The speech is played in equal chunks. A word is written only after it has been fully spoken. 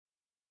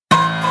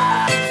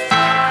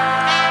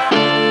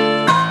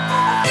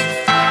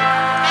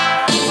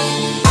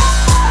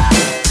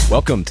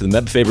Welcome to the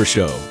Meb Faber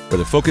Show, where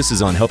the focus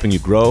is on helping you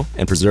grow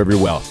and preserve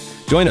your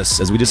wealth. Join us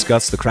as we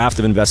discuss the craft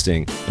of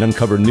investing and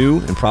uncover new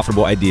and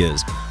profitable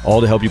ideas,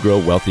 all to help you grow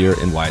wealthier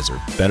and wiser.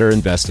 Better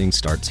investing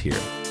starts here.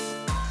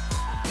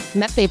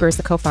 Meb Faber is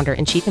the co-founder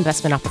and chief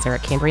investment officer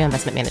at Cambria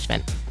Investment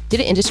Management. Due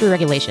to industry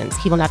regulations,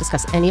 he will not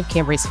discuss any of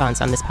Cambria's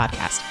funds on this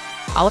podcast.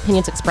 All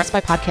opinions expressed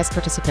by podcast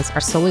participants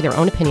are solely their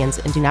own opinions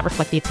and do not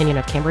reflect the opinion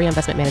of Cambria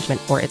Investment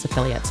Management or its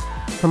affiliates.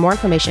 For more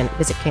information,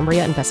 visit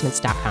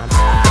CambriaInvestments.com.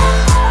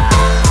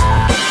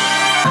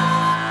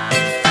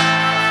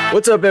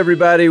 What's up,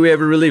 everybody? We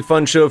have a really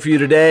fun show for you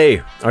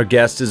today. Our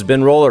guest is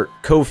Ben Rollert,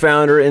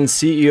 co-founder and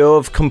CEO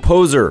of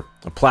Composer,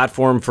 a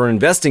platform for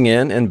investing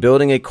in and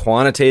building a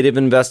quantitative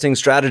investing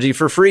strategy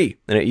for free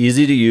and an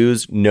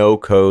easy-to-use,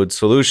 no-code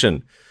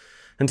solution.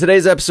 In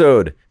today's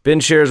episode, Ben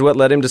shares what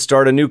led him to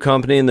start a new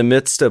company in the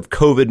midst of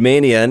COVID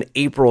mania in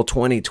April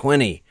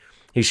 2020.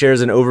 He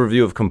shares an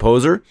overview of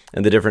Composer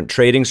and the different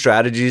trading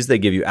strategies they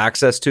give you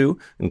access to,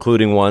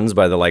 including ones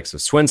by the likes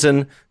of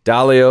Swinson,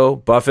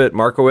 Dalio, Buffett,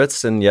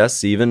 Markowitz, and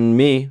yes, even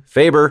me,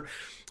 Faber.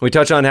 We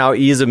touch on how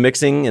ease of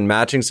mixing and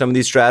matching some of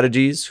these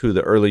strategies, who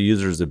the early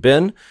users have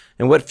been,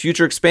 and what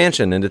future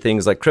expansion into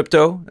things like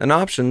crypto and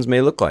options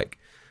may look like.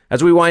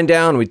 As we wind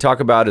down, we talk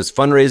about his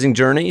fundraising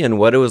journey and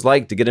what it was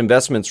like to get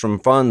investments from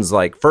funds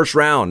like First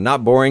Round,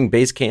 Not Boring,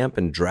 Basecamp,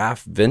 and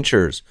Draft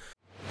Ventures.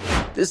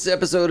 This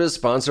episode is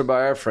sponsored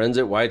by our friends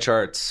at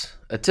YCharts.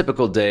 A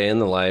typical day in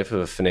the life of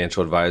a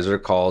financial advisor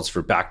calls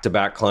for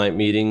back-to-back client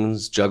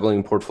meetings,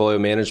 juggling portfolio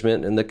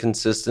management, and the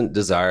consistent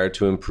desire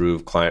to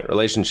improve client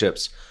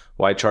relationships.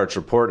 YCharts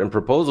report and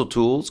proposal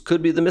tools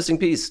could be the missing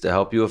piece to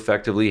help you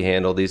effectively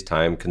handle these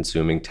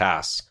time-consuming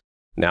tasks.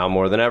 Now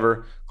more than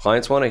ever,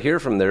 clients want to hear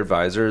from their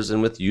advisors,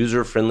 and with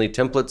user-friendly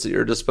templates at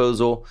your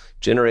disposal,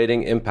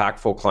 generating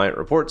impactful client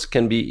reports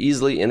can be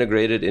easily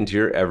integrated into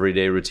your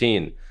everyday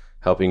routine,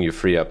 helping you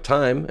free up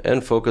time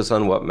and focus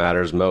on what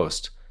matters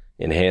most,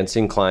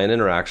 enhancing client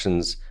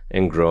interactions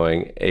and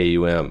growing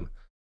AUM.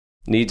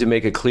 Need to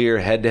make a clear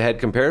head-to-head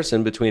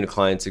comparison between a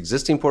client's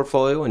existing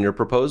portfolio and your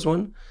proposed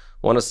one?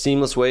 Want a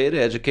seamless way to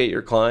educate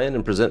your client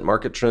and present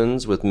market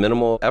trends with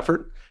minimal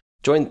effort?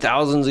 Join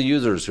thousands of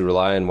users who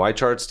rely on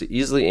YCharts to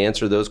easily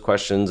answer those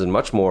questions and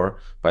much more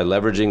by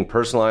leveraging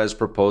personalized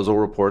proposal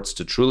reports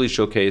to truly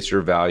showcase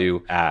your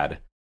value add.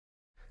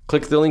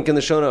 Click the link in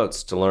the show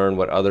notes to learn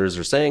what others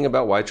are saying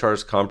about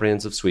YChart's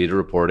comprehensive suite of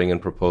reporting and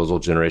proposal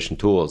generation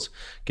tools.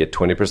 Get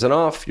 20%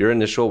 off your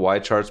initial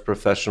YCharts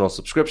professional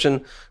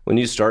subscription when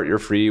you start your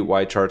free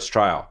YCharts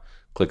trial.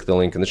 Click the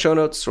link in the show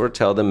notes or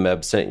tell them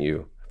Meb sent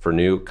you, for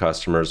new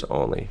customers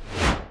only.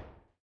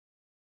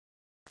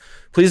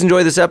 Please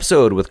enjoy this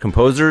episode with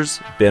Composer's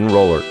Ben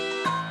Rollert.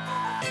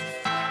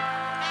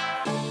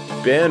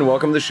 Ben,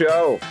 welcome to the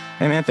show.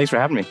 Hey man, thanks for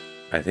having me.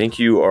 I think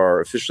you are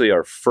officially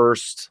our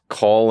first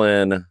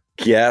call-in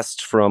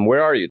guest from,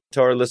 where are you?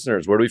 Tell our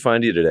listeners, where do we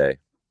find you today?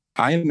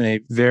 I am in a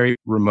very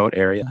remote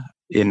area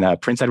in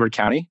Prince Edward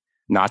County,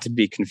 not to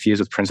be confused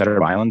with Prince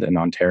Edward Island in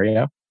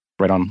Ontario,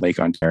 right on Lake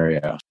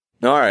Ontario.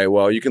 All right,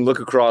 well, you can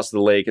look across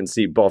the lake and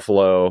see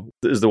Buffalo.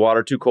 Is the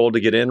water too cold to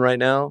get in right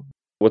now?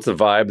 What's the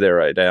vibe there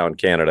right now in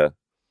Canada?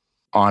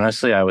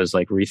 Honestly, I was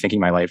rethinking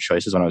my life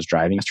choices when I was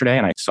driving yesterday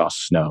and I saw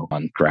snow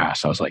on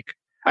grass. I was like,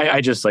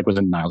 I just was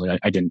in denial.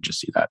 I didn't just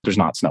see that. There's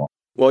not snow.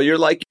 Well, you're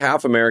like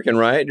half American,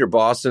 right? Your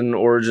Boston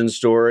origin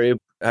story.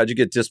 How'd you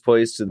get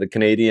displaced to the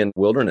Canadian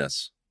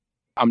wilderness?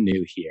 I'm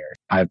new here.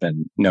 I've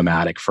been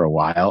nomadic for a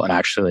while. And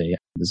actually,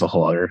 there's a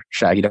whole other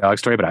Shaggy Dog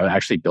story, but I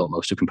actually built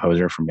most of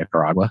Composer from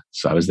Nicaragua.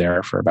 So I was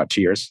there for about 2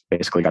 years,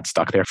 basically got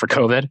stuck there for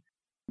COVID.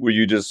 Were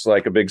you just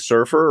like a big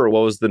surfer, or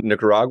what was the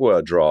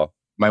Nicaragua draw?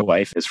 My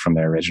wife is from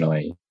there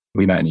originally.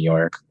 We met in New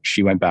York.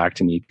 She went back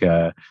to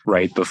Nica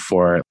right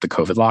before the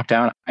COVID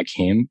lockdown. I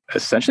came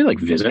essentially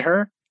visit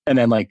her. And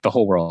then the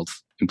whole world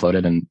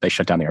imploded and they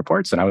shut down the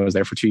airports. And I was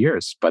there for 2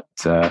 years, but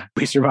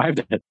we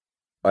survived it.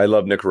 I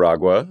love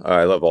Nicaragua.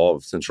 I love all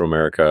of Central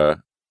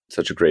America.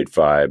 Such a great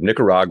vibe.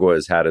 Nicaragua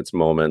has had its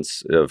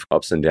moments of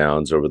ups and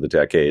downs over the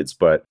decades.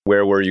 But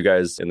where were you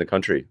guys in the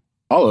country?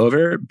 All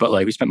over. But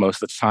we spent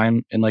most of the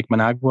time in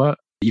Managua.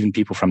 Even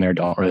people from there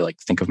don't really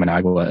think of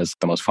Managua as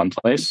the most fun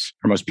place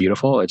or most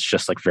beautiful. It's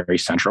just very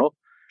central.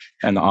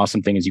 And the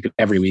awesome thing is you could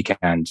every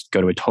weekend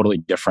go to a totally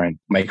different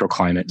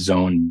microclimate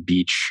zone,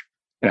 beach,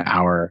 in an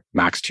hour,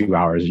 max 2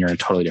 hours, and you're in a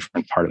totally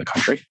different part of the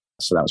country.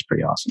 So that was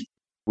pretty awesome.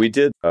 We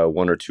did a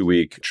 1 or 2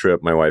 week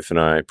trip, my wife and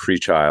I,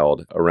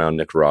 pre-child, around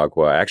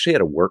Nicaragua. I actually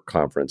had a work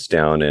conference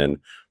down in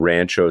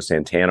Rancho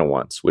Santana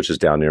once, which is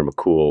down near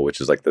McCool,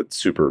 which is the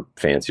super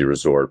fancy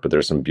resort, but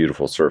there's some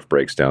beautiful surf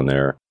breaks down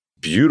there.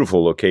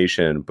 Beautiful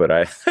location, but I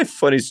had a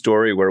funny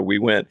story where we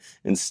went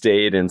and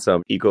stayed in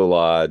some eco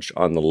lodge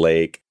on the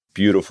lake.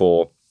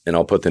 Beautiful. And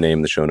I'll put the name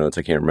in the show notes.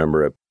 I can't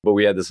remember it. But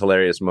we had this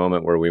hilarious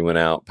moment where we went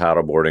out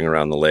paddleboarding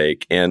around the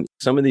lake. And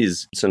some of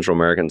these Central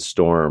American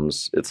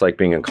storms, it's like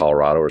being in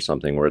Colorado or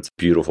something where it's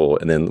beautiful.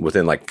 And then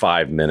within like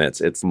 5 minutes,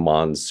 it's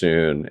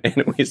monsoon.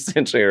 And we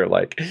essentially are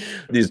like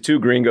these two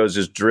gringos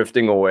just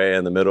drifting away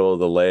in the middle of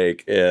the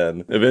lake.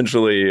 And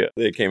eventually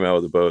they came out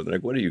with a boat. They're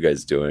like, what are you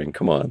guys doing?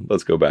 Come on,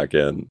 let's go back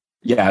in.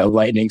 Yeah,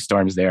 lightning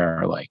storms there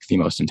are like the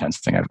most intense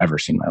thing I've ever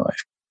seen in my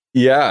life.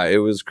 Yeah, it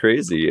was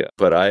crazy.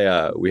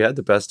 But we had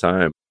the best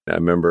time. I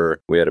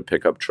remember we had a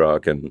pickup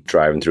truck and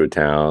driving through a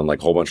town, like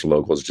a whole bunch of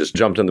locals just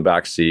jumped in the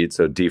back seat.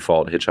 So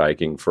default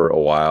hitchhiking for a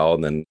while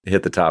and then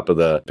hit the top of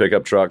the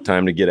pickup truck.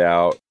 Time to get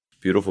out.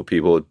 Beautiful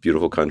people,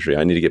 beautiful country.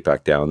 I need to get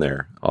back down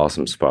there.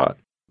 Awesome spot.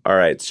 All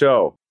right.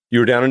 So you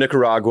were down in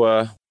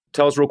Nicaragua.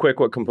 Tell us real quick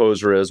what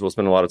Composer is. We'll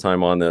spend a lot of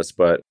time on this,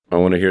 but I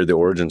want to hear the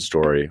origin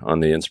story on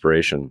the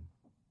inspiration.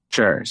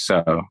 Sure.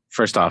 So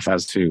first off,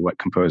 as to what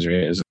Composer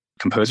is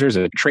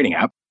a trading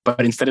app.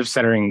 But instead of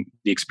centering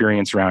the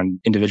experience around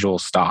individual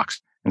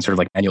stocks and sort of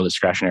like annual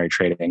discretionary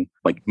trading,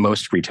 like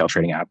most retail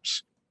trading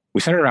apps,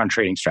 we center it around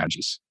trading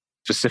strategies,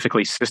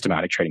 specifically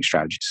systematic trading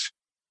strategies.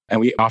 And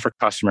we offer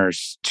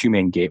customers two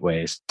main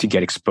gateways to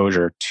get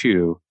exposure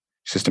to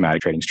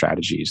systematic trading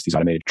strategies, these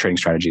automated trading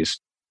strategies.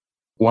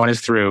 One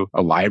is through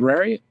a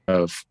library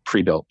of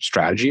pre-built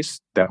strategies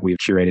that we've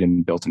curated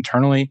and built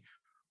internally,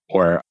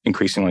 or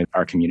increasingly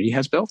our community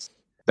has built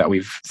that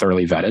we've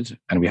thoroughly vetted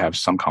and we have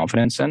some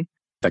confidence in,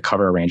 that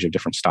cover a range of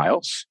different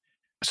styles.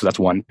 So that's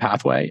one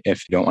pathway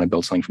if you don't want to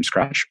build something from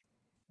scratch.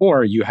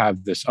 Or you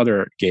have this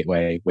other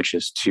gateway, which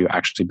is to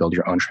actually build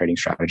your own trading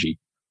strategy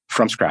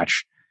from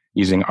scratch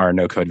using our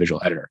no-code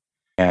visual editor.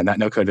 And that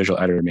no-code visual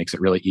editor makes it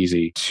really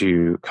easy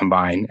to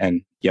combine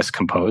and, yes,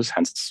 compose,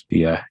 hence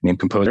the name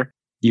Composer,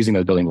 using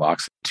those building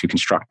blocks to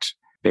construct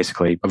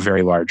basically a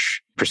very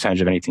large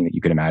percentage of anything that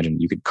you could imagine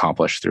you could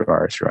accomplish through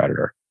our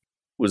editor.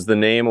 Was the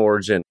name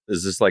origin,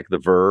 is this like the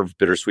Verve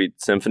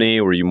Bittersweet Symphony?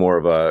 Were you more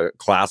of a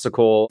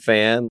classical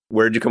fan?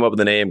 Where did you come up with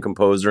the name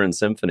Composer and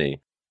Symphony?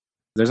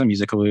 There's a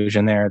music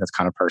illusion there that's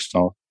kind of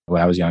personal.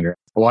 When I was younger,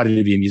 I wanted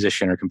to be a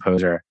musician or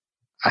composer.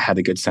 I had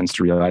the good sense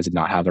to realize I did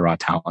not have the raw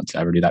talent to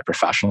ever do that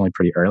professionally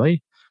pretty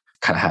early.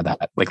 Kind of had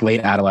that like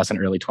late adolescent,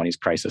 early 20s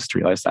crisis to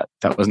realize that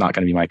that was not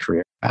going to be my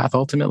career path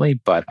ultimately,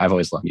 but I've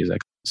always loved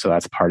music. So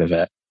that's part of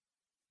it.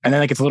 And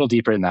then like it's a little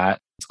deeper than that.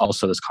 It's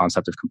also this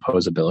concept of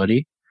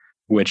composability,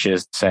 which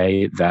is to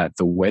say that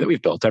the way that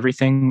we've built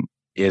everything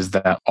is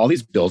that all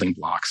these building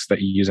blocks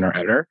that you use in our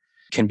editor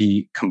can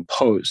be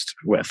composed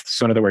with.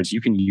 So in other words,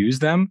 you can use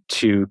them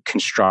to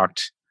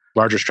construct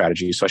larger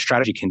strategies. So a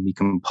strategy can be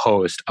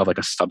composed of like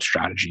a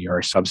sub-strategy or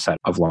a subset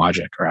of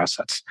logic or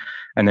assets.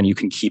 And then you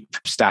can keep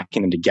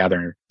stacking them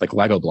together like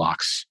Lego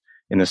blocks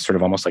in this sort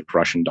of almost like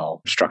Russian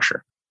doll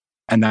structure.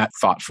 And that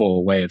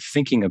thoughtful way of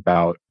thinking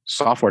about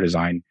software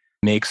design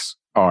makes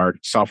our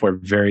software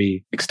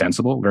very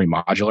extensible, very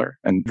modular,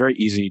 and very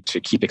easy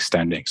to keep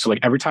extending. So like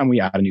every time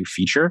we add a new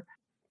feature,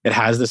 it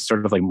has this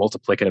sort of like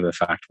multiplicative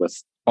effect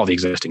with all the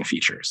existing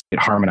features. It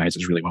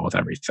harmonizes really well with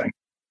everything.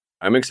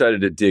 I'm excited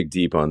to dig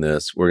deep on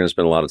this. We're going to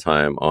spend a lot of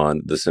time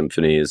on the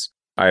symphonies.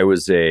 I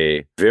was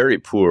a very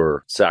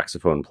poor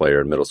saxophone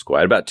player in middle school. I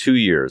had about 2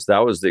 years. That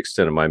was the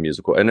extent of my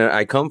musical. And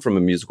I come from a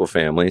musical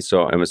family,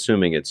 so I'm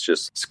assuming it's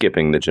just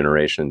skipping the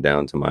generation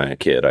down to my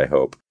kid, I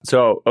hope.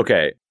 So,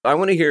 okay, I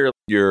want to hear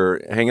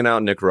you're hanging out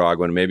in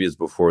Nicaragua, and maybe it's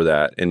before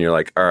that, and you're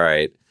like, all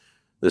right,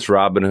 this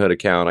Robinhood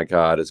account I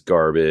got is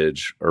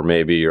garbage. Or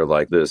maybe you're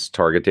like, this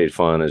target date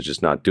fund is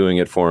just not doing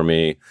it for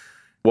me.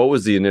 What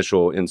was the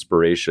initial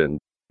inspiration?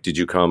 Did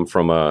you come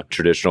from a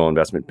traditional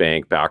investment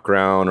bank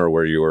background or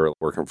where you were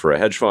working for a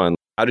hedge fund?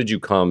 How did you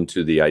come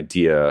to the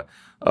idea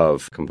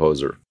of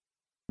Composer?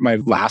 My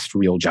last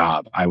real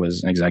job, I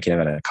was an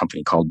executive at a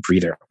company called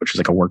Breather, which is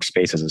like a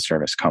workspace as a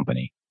service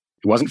company.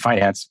 It wasn't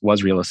finance, it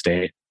was real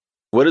estate.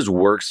 What does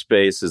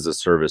workspace as a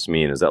service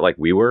mean? Is that like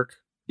WeWork?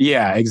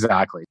 Yeah,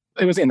 exactly.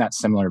 It was in that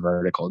similar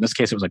vertical. In this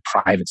case, it was like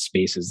private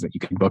spaces that you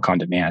could book on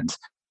demand.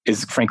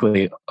 Is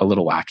frankly a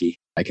little wacky.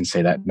 I can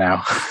say that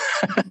now.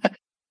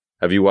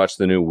 Have you watched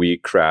the new We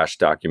Crash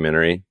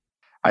documentary?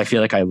 I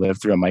feel like I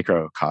lived through a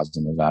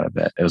microcosm of that a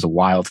bit. It was a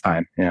wild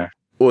time. Yeah.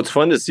 Well, it's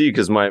fun to see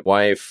because my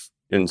wife,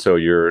 and so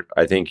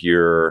I think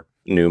you're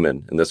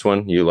Newman in this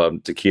one. You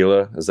love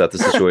tequila. Is that the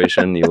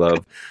situation? You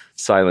love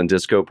silent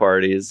disco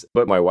parties.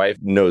 But my wife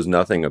knows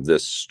nothing of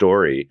this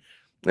story.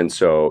 And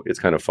so it's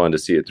kind of fun to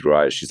see it through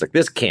eyes. She's like,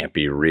 this can't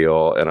be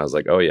real. And I was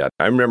like, oh, yeah.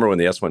 I remember when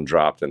the S1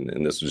 dropped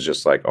and this was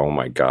just like, oh,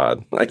 my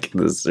God, like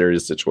this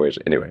serious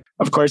situation. Anyway.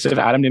 Of course, if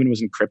Adam Newman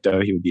was in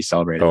crypto, he would be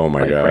celebrated. Oh,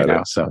 my God. Right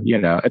now. So,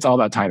 it's all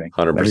about timing.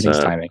 100%. Everything's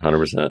timing.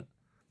 100%.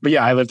 But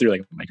yeah, I lived through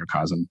like a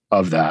microcosm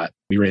of that.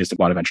 We raised a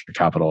lot of venture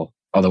capital,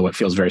 although it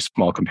feels very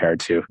small compared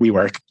to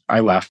WeWork.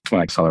 I left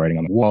when accelerating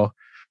on the wall.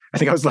 I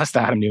think I was less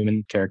the Adam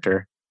Newman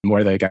character,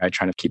 more the guy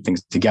trying to keep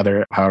things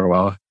together, however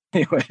well.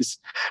 Anyways,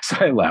 so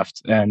I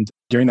left. And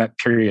during that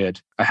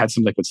period, I had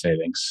some liquid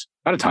savings.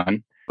 Not a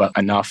ton, but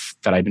enough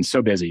that I'd been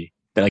so busy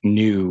that I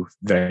knew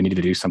that I needed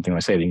to do something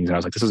with my savings. And I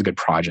was like, this is a good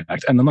project.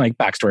 And then like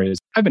backstory is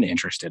I've been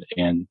interested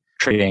in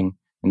trading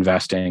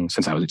investing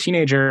since I was a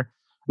teenager.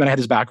 Then I had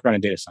this background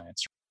in data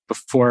science.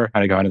 Before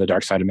I got into the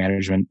dark side of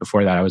management,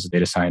 before that, I was a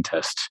data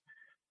scientist.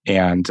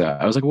 And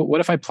I was like, well,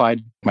 what if I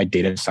applied my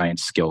data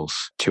science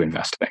skills to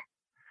investing?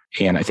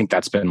 And I think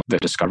that's been the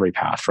discovery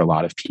path for a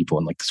lot of people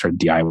and like the sort of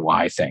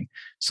DIY thing.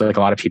 So like a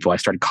lot of people, I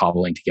started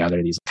cobbling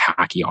together these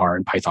hacky R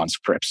and Python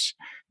scripts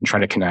and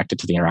trying to connect it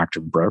to the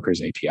Interactive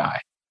Brokers API.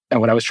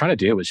 And what I was trying to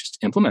do was just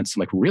implement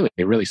some like really,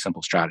 really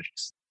simple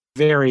strategies.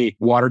 Very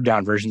watered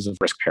down versions of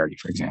risk parity,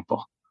 for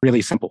example.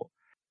 Really simple.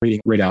 Reading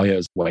Ray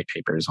Dalio's white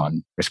papers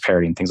on risk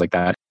parity and things like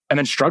that. And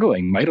then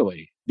struggling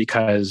mightily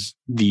because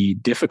the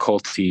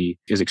difficulty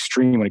is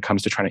extreme when it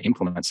comes to trying to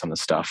implement some of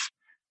the stuff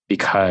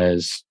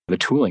because the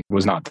tooling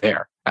was not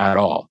there at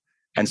all.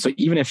 And so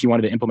even if you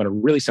wanted to implement a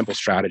really simple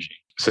strategy,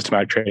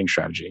 systematic trading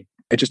strategy,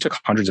 it just took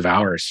hundreds of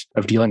hours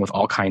of dealing with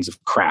all kinds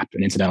of crap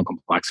and incidental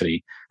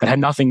complexity that had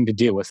nothing to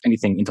do with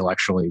anything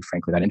intellectually,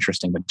 frankly, that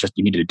interesting, but just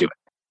you needed to do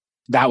it.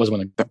 That was when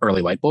like, the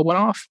early light bulb went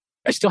off.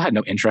 I still had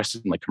no interest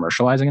in like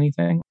commercializing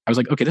anything. I was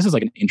like, okay, this is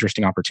like an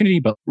interesting opportunity,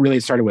 but really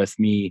it started with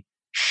me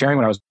sharing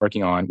what I was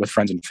working on with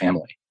friends and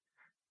family.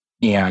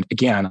 And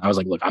again, I was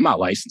like, look, I'm not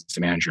licensed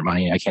to manage your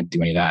money. I can't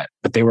do any of that.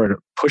 But they were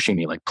pushing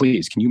me like,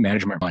 please, can you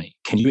manage my money?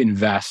 Can you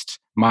invest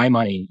my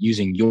money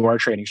using your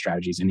trading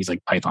strategies in these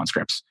like Python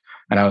scripts?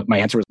 And my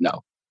answer was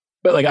no.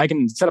 But like, I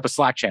can set up a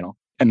Slack channel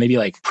and maybe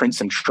like print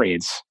some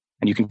trades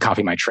and you can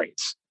copy my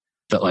trades.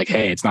 But like,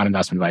 hey, it's not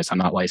investment advice. I'm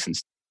not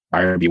licensed.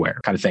 Buyer beware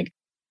kind of thing.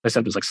 I set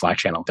up this like Slack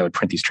channel that would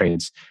print these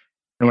trades.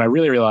 And when I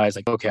really realized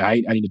like, okay, I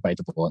need to bite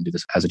the bullet and do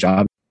this as a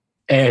job.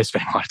 A, I was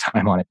spending a lot of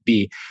time on it.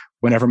 B,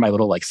 whenever my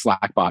little like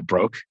Slack bot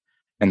broke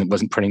and it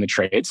wasn't printing the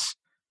trades,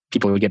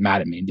 people would get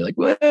mad at me and be like,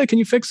 well, can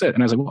you fix it?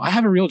 And I was like, well, I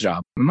have a real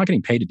job. I'm not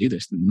getting paid to do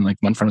this. And like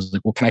one friend was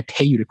like, well, can I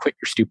pay you to quit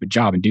your stupid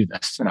job and do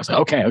this? And I was like,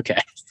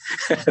 okay.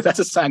 That's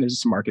a sign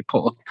there's a market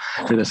pull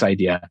for this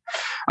idea.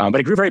 But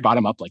it grew very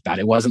bottom up like that.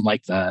 It wasn't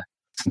like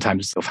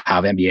sometimes they'll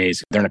have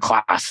MBAs, they're in a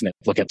class and they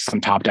look at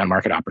some top-down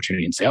market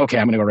opportunity and say, okay,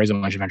 I'm going to go raise a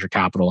bunch of venture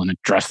capital and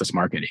address this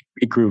market.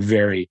 It grew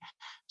very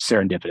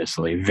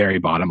serendipitously, very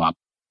bottom up.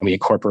 And we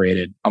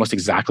incorporated almost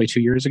exactly 2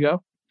 years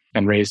ago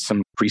and raised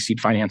some pre-seed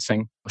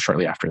financing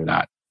shortly after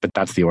that. But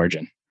that's the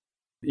origin.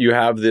 You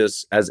have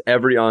this, as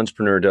every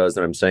entrepreneur does,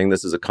 and I'm saying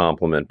this as a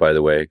compliment, by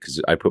the way,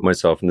 because I put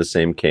myself in the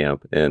same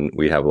camp and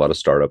we have a lot of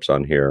startups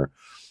on here.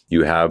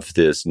 You have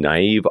this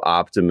naive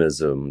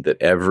optimism that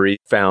every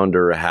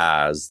founder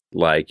has,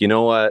 like, you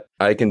know what,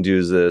 I can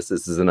do this.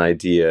 This is an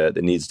idea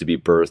that needs to be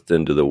birthed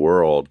into the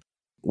world.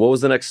 What was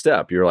the next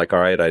step? You're like, all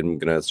right, I'm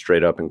going to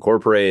straight up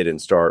incorporate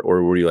and start,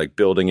 or were you like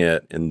building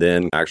it and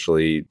then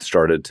actually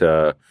started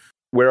to,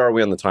 where are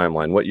we on the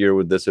timeline? What year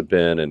would this have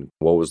been? And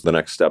what was the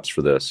next steps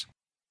for this?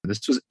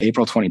 This was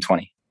April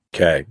 2020.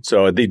 Okay.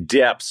 So at the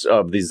depths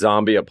of the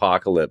zombie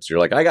apocalypse, you're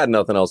like, I got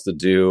nothing else to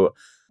do.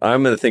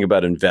 I'm going to think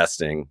about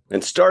investing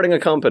and starting a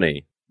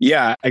company.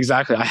 Yeah,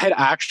 exactly. I had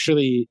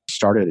actually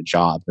started a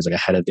job as like a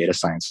head of data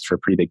science for a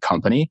pretty big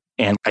company.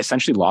 And I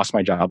essentially lost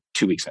my job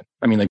 2 weeks in.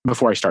 I mean, like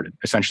before I started,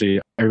 essentially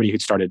everybody who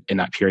started in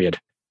that period,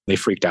 they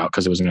freaked out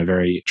because it was in a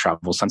very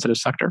travel sensitive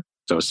sector.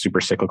 So it was a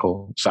super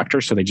cyclical sector.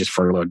 So they just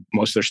furloughed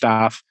most of their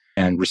staff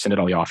and rescinded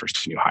all the offers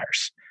to new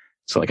hires.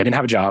 So like I didn't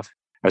have a job.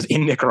 I was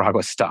in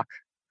Nicaragua stuck.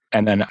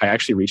 And then I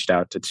actually reached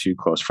out to 2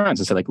 close friends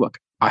and said like, look,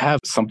 I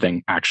have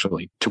something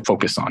actually to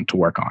focus on, to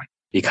work on,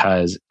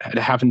 because it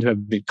happened to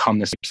have become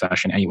this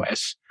obsession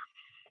anyways.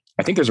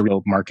 I think there's a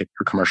real market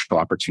or commercial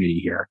opportunity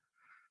here.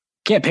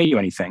 Can't pay you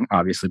anything,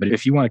 obviously, but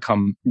if you want to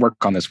come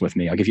work on this with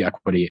me, I'll give you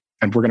equity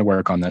and we're going to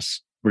work on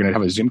this. We're going to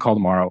have a Zoom call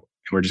tomorrow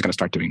and we're just going to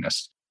start doing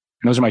this.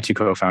 And those are my 2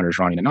 co-founders,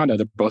 Ronnie and Ananda.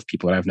 They're both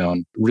people that I've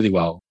known really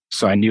well.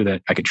 So I knew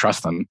that I could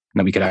trust them and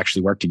that we could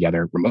actually work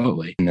together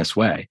remotely in this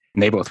way.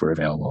 And they both were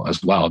available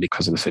as well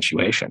because of the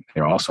situation.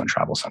 They're also in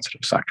travel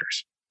sensitive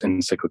sectors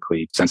and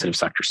cyclically sensitive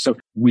sectors. So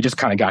we just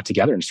kind of got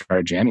together and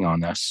started jamming on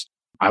this.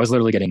 I was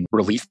literally getting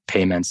relief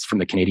payments from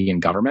the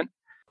Canadian government.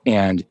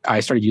 And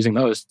I started using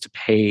those to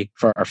pay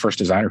for our first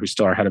designer, who's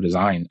still our head of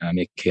design,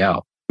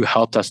 Mikhail, who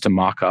helped us to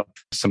mock up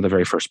some of the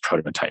very first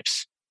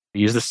prototypes. We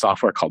used this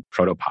software called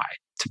ProtoPie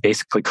to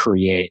basically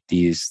create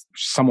these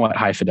somewhat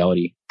high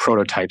fidelity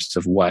prototypes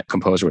of what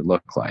Composer would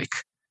look like.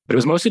 But it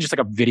was mostly just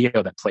like a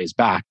video that plays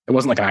back. It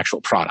wasn't like an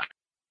actual product.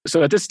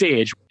 So at this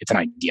stage, it's an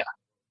idea.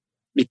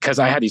 Because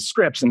I had these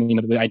scripts and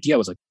the idea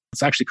was like,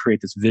 let's actually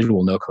create this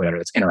visual no code editor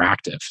that's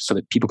interactive so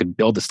that people could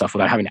build this stuff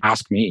without having to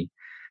ask me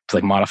to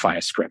like modify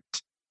a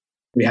script.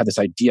 We had this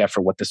idea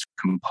for what this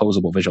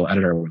composable visual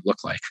editor would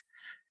look like.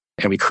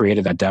 And we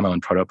created that demo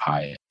in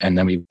ProtoPie. And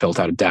then we built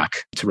out a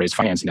deck to raise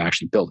financing to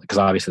actually build it. Because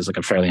obviously it's like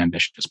a fairly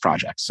ambitious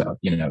project. So,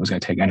 it was going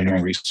to take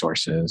engineering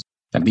resources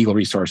and legal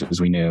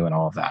resources we knew and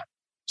all of that.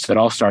 So it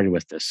all started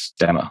with this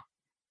demo.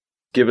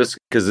 Give us,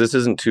 because this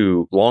isn't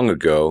too long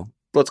ago,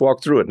 let's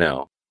walk through it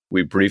now.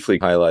 We briefly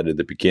highlighted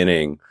the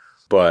beginning,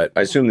 but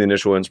I assume the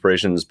initial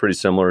inspiration is pretty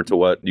similar to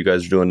what you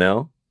guys are doing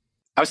now?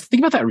 I was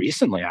thinking about that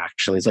recently,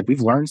 actually. It's like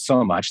we've learned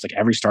so much. Like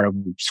every startup,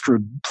 we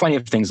screwed plenty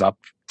of things up,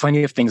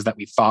 plenty of things that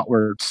we thought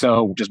were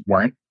so just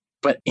weren't.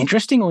 But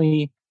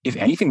interestingly, if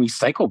anything, we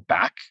cycle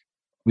back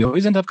we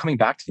always end up coming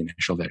back to the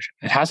initial vision.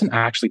 It hasn't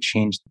actually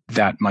changed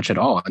that much at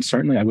all. And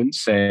certainly I wouldn't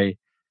say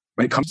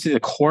when it comes to the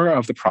core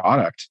of the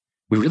product,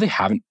 we really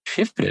haven't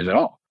pivoted at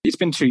all. It's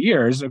been 2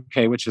 years,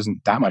 okay, which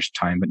isn't that much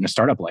time, but in a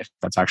startup life,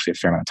 that's actually a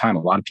fair amount of time.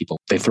 A lot of people,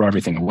 they throw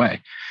everything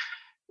away.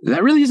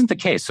 That really isn't the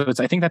case. So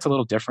I think that's a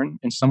little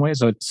different in some ways.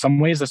 So in some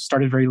ways, that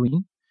started very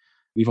lean.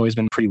 We've always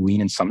been pretty lean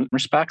in some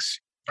respects.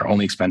 Our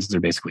only expenses are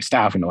basically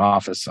staff in the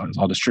office. So it's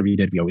all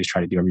distributed. We always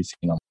try to do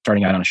everything,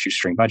 starting out on a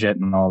shoestring budget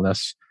and all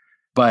this.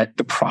 But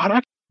the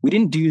product, we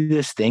didn't do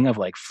this thing of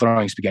like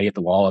throwing spaghetti at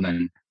the wall and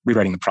then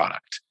rewriting the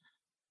product.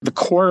 The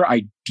core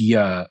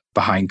idea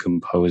behind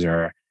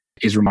Composer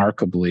is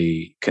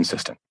remarkably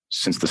consistent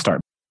since the start,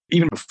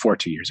 even before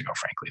 2 years ago,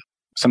 frankly.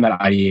 Some of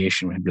that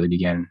ideation really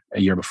began a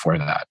year before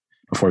that,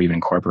 before we even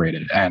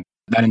incorporated it. And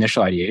that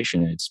initial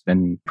ideation, it's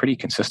been pretty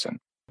consistent.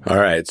 All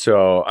right.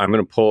 So I'm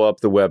going to pull up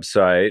the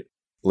website.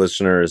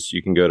 Listeners,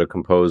 you can go to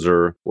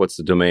Composer. What's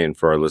the domain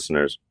for our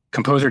listeners?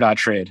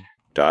 Composer.trade.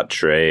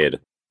 .trade.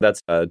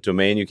 That's a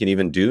domain you can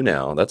even do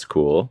now. That's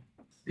cool.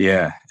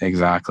 Yeah,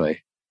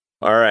 exactly.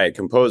 All right.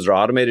 Composer,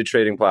 automated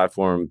trading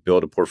platform,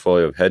 build a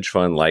portfolio of hedge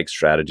fund-like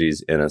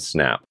strategies in a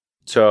snap.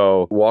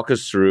 So walk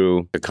us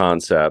through the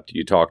concept.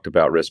 You talked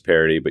about risk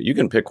parity, but you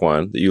can pick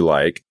one that you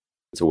like.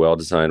 It's a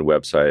well-designed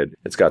website.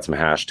 It's got some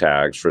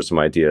hashtags for some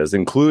ideas,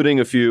 including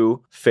a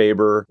few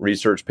Faber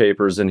research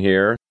papers in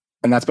here.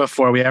 And that's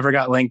before we ever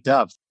got linked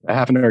up. That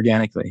happened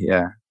organically,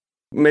 yeah.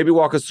 Maybe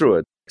walk us through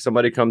it.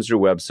 Somebody comes to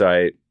your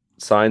website,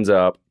 signs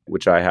up,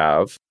 which I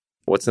have.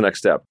 What's the next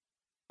step?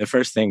 The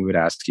first thing we would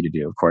ask you to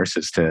do, of course,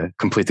 is to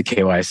complete the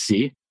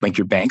KYC, link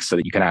your bank so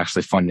that you can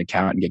actually fund an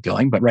account and get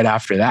going. But right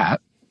after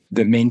that,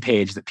 the main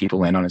page that people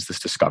land on is this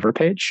Discover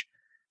page.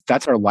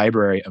 That's our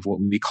library of what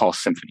we call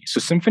Symphony. So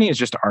Symphony is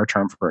just our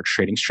term for a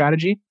trading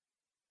strategy.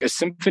 A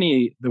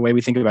Symphony, the way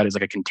we think about it, is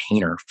like a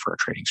container for a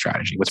trading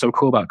strategy. What's so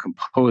cool about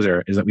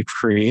Composer is that we've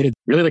created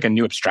really like a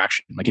new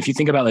abstraction. Like if you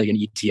think about like an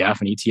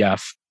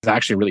ETF is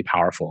actually a really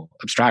powerful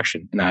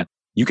abstraction in that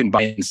you can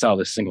buy and sell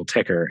this single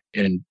ticker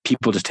and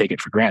people just take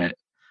it for granted.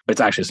 But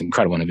it's actually this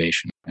incredible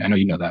innovation. I know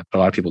you know that, but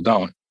a lot of people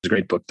don't. There's a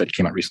great book that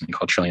came out recently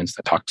called Trillions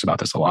that talks about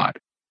this a lot.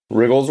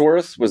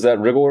 Wrigglesworth? Was that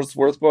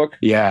Wrigglesworth book?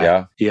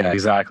 Yeah,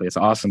 exactly. It's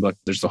an awesome book.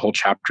 There's the whole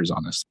chapters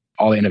on this.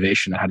 All the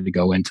innovation that had to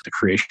go into the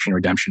creation and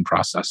redemption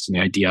process and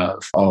the idea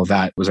of all of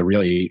that was a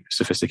really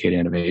sophisticated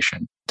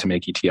innovation to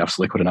make ETFs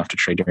liquid enough to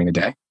trade during the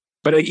day.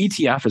 But an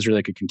ETF is really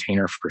like a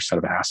container for a set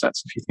of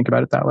assets, if you think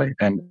about it that way.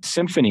 And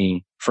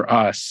Symphony for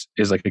us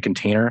is like a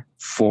container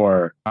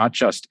for not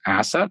just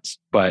assets,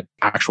 but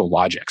actual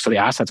logic. So the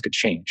assets could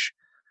change,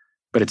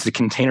 but it's a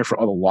container for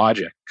all the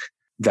logic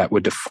that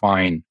would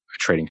define a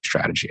trading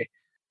strategy.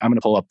 I'm going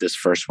to pull up this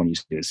first one you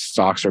see is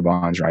stocks or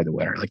bonds ride the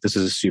winner. Like this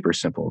is a super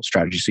simple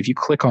strategy. So if you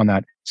click on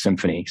that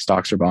Symphony,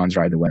 stocks or bonds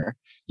ride the winner,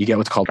 you get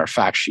what's called our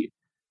fact sheet.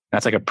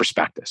 That's like a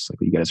prospectus, like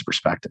what you get as a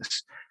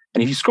prospectus.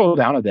 And if you scroll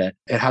down a bit,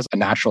 it has a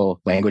natural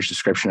language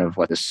description of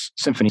what this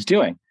Symphony is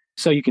doing.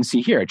 So you can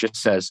see here, it just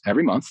says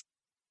every month,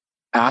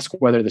 ask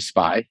whether the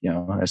SPY,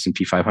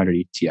 S&P 500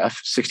 ETF,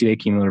 60-day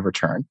cumulative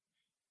return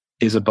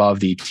is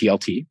above the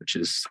TLT, which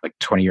is like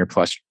 20-year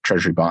plus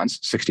treasury bonds,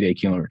 60-day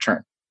cumulative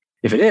return.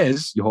 If it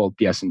is, you hold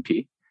the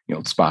S&P, you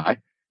hold SPY.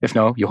 If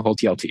no, you hold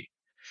TLT.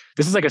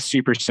 This is like a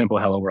super simple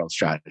hello world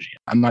strategy.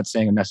 I'm not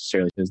saying it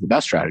necessarily is the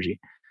best strategy,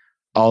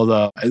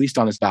 although at least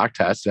on this back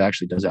test, it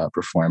actually does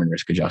outperform in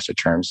risk-adjusted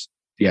terms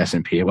the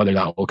S&P. Whether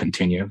that will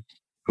continue,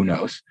 who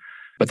knows?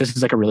 But this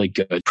is like a really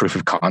good proof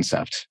of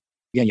concept.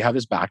 Again, you have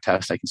this back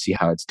test. I can see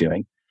how it's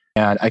doing.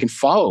 And I can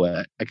follow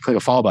it. I can click a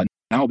follow button.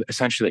 Now,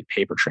 essentially like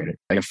paper trade it.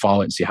 I can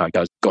follow it and see how it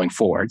does going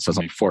forward. So it's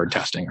like forward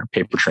testing or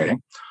paper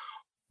trading.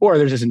 Or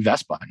there's this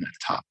invest button at the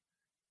top.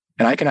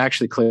 And I can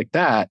actually click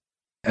that.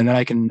 And then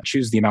I can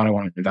choose the amount I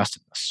want to invest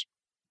in this.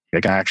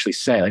 I can actually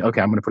say like, okay,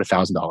 I'm going to put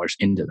 $1,000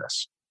 into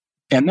this.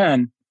 And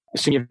then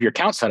as soon as you have your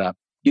account set up,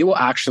 it will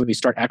actually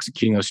start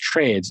executing those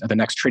trades at the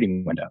next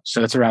trading window. So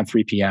that's around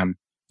 3 p.m.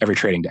 every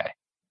trading day.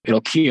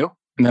 It'll queue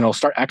and then it'll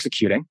start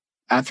executing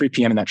at 3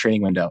 p.m. in that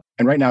trading window.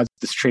 And right now,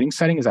 this trading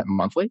setting is at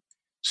monthly.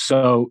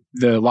 So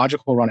the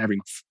logic will run every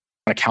month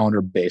on a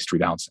calendar-based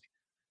rebalancing.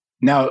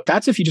 Now,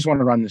 that's if you just want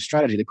to run the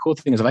strategy. The cool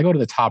thing is if I go to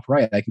the top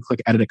right, I can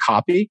click edit a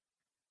copy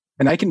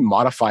and I can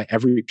modify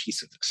every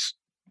piece of this.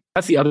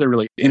 That's the other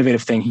really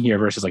innovative thing here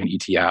versus like an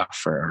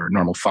ETF or a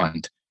normal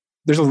fund.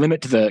 There's a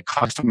limit to the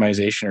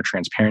customization or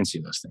transparency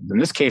of those things. In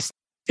this case,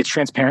 it's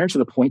transparent to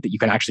the point that you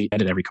can actually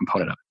edit every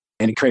component of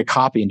it and create a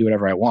copy and do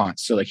whatever I want.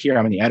 So like here,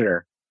 I'm in the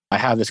editor. I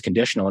have this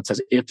conditional. It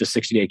says if the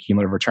 60-day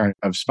cumulative return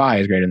of SPY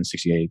is greater than the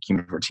 60-day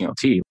cumulative return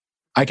TLT,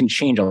 I can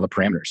change all the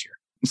parameters here.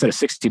 Instead of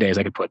 60 days,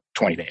 I could put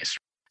 20 days.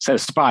 Instead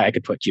of SPY, I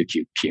could put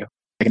QQQ.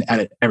 I can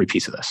edit every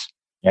piece of this.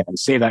 I can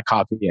save that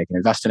copy. I can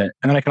invest in it.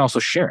 And then I can also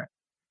share it.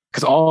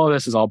 Because all of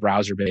this is all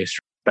browser-based.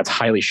 That's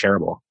highly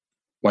shareable.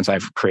 Once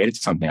I've created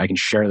something, I can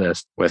share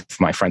this with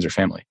my friends or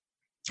family.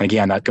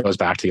 Again, that goes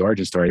back to the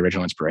origin story, the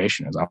original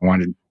inspiration, is I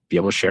wanted to be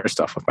able to share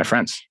stuff with my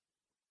friends.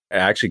 I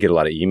actually get a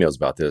lot of emails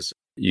about this.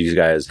 You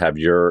guys have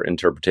your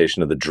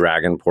interpretation of the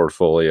Dragon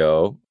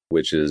portfolio.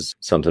 which is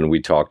something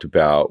we talked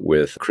about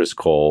with Chris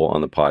Cole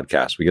on the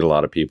podcast. We get a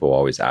lot of people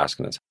always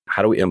asking us,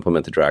 how do we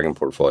implement the Dragon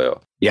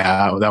portfolio?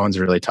 Yeah, that one's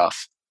really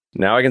tough.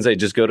 Now I can say,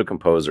 just go to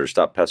Composer,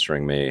 stop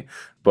pestering me.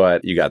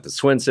 But you got the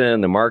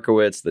Swinson, the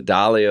Markowitz, the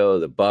Dalio,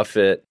 the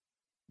Buffett.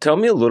 Tell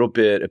me a little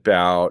bit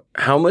about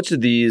how much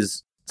of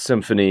these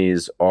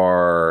symphonies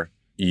are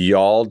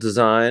y'all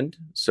designed,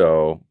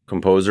 so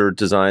Composer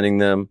designing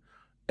them,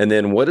 and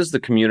then what is the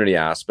community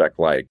aspect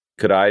like?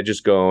 Could I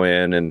just go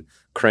in and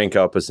crank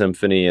up a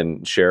symphony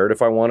and share it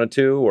if I wanted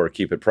to, or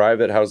keep it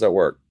private? How does that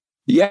work?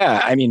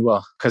 Yeah, I mean,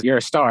 well, because you're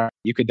a star,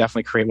 you could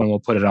definitely create one, we'll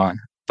put it on.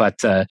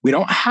 But we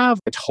don't have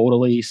a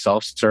totally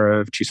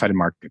self-serve two-sided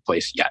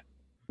marketplace yet.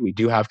 We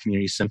do have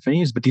community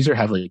symphonies, but these are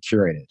heavily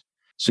curated.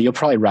 So you'll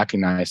probably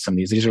recognize some of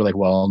these. These are like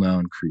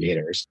well-known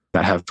creators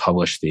that have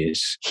published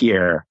these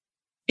here.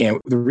 And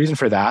the reason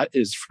for that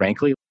is,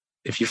 frankly,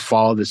 if you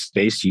follow this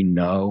space, you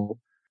know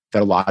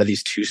that a lot of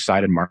these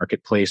two-sided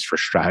marketplace for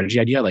strategy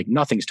idea, like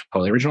nothing's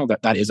totally original.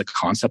 That is a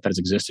concept that has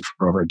existed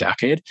for over a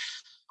decade.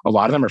 A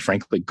lot of them are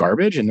frankly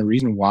garbage. And the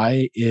reason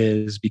why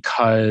is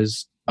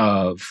because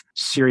of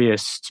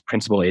serious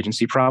principal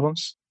agency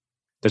problems.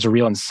 There's a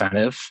real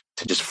incentive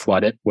to just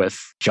flood it with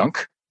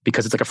junk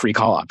because it's like a free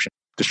call option.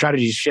 The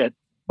strategy is shit.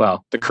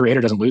 Well, the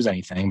creator doesn't lose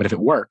anything, but if it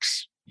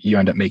works, you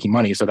end up making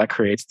money. So that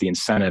creates the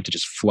incentive to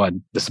just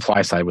flood the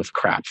supply side with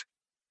crap.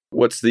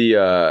 What's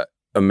the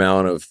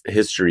amount of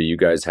history you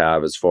guys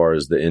have as far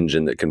as the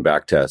engine that can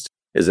backtest?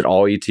 Is it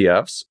all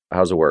ETFs?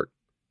 How's it work?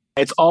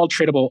 It's all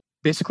tradable,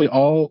 basically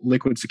all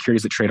liquid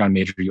securities that trade on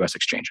major US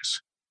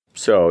exchanges.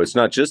 So it's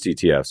not just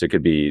ETFs. It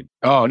could be...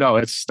 Oh, no,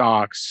 it's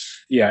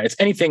stocks. Yeah, it's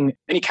anything,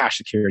 any cash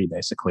security,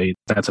 basically,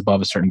 that's above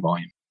a certain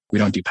volume. We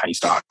don't do penny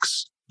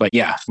stocks. But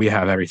yeah, we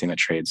have everything that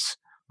trades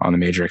on the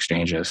major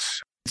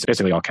exchanges. It's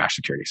basically all cash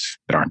securities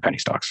that aren't penny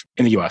stocks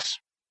in the US.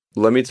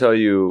 Let me tell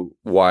you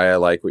why I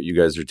like what you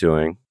guys are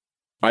doing.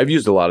 I've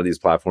used a lot of these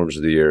platforms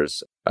over the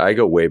years. I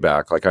go way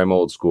back. Like, I'm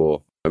old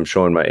school. I'm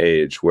showing my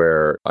age,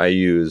 where I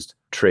used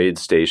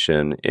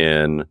TradeStation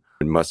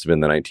it must have been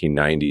the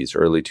 1990s,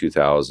 early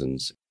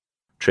 2000s.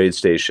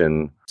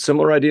 TradeStation,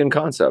 similar idea and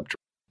concept.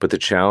 But the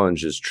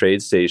challenge is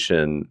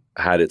TradeStation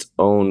had its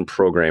own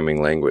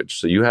programming language.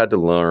 So you had to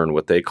learn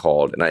what they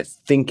called, and I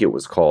think it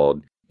was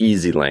called,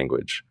 easy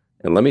language.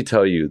 And let me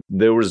tell you,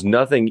 there was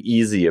nothing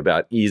easy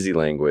about easy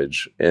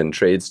language in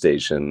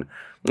TradeStation.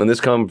 And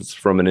this comes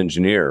from an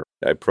engineer.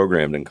 I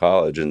programmed in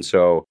college. And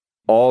so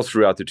all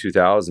throughout the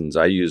 2000s,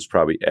 I used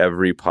probably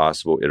every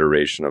possible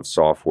iteration of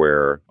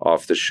software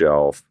off the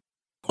shelf.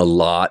 A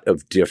lot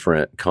of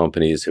different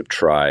companies have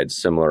tried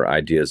similar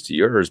ideas to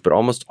yours, but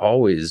almost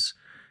always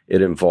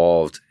it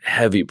involved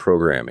heavy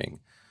programming.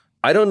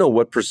 I don't know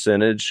what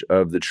percentage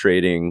of the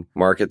trading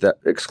market that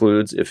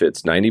excludes, if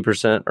it's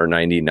 90% or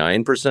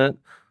 99%,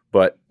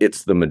 but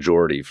it's the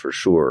majority for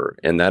sure.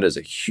 And that is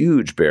a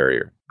huge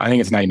barrier. I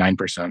think it's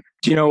 99%.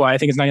 Do you know why I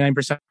think it's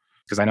 99%?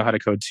 Because I know how to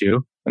code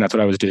too. And that's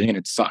what I was doing. And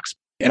it sucks.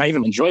 And I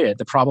even enjoy it.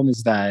 The problem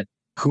is that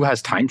who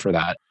has time for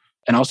that?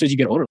 And also, as you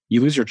get older,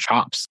 you lose your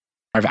chops.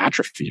 I've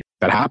atrophied.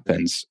 That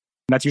happens.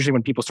 And that's usually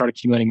when people start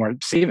accumulating more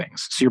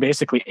savings. So you're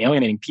basically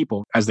alienating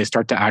people as they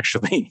start to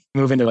actually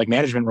move into like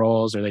management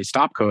roles, or they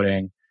stop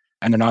coding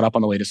and they're not up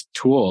on the latest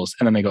tools.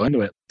 And then they go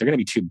into it. They're going to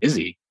be too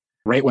busy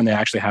right when they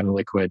actually have the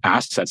liquid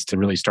assets to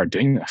really start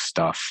doing this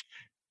stuff.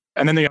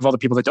 And then they have all the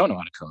people that don't know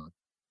how to code.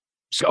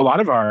 So a lot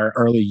of our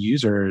early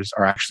users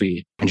are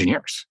actually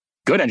engineers,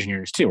 good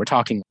engineers too. We're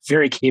talking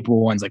very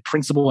capable ones, like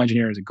principal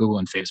engineers at Google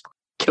and Facebook,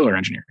 killer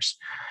engineers.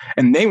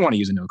 And they want to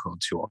use a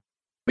no-code tool.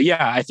 But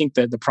yeah, I think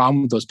that the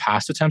problem with those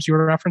past attempts you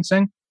were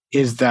referencing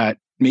is that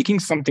making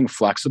something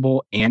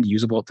flexible and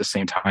usable at the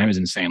same time is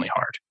insanely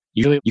hard.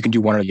 Usually you can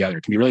do one or the other.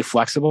 It can be really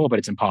flexible, but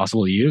it's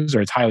impossible to use,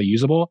 or it's highly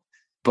usable,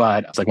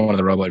 but it's like one of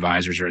the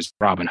robo-advisors, or it's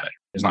Robinhood.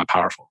 It's not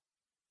powerful.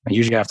 And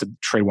usually you have to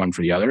trade one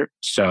for the other.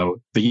 So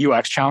the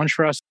UX challenge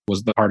for us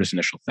was the hardest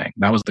initial thing.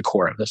 That was the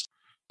core of this.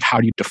 How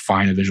do you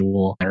define a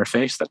visual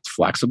interface that's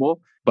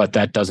flexible, but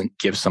that doesn't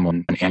give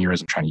someone an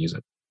aneurysm trying to use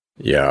it?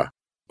 Yeah.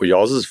 Well,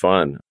 y'all's is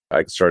fun.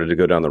 I started to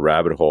go down the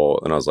rabbit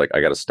hole and I was like, I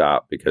got to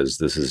stop because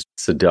this is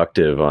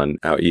seductive on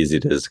how easy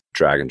it is to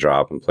drag and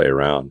drop and play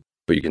around.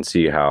 But you can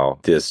see how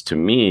this, to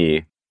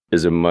me,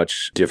 is a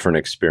much different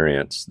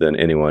experience than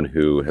anyone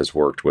who has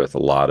worked with a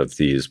lot of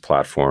these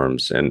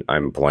platforms. And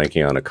I'm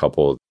blanking on a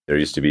couple. There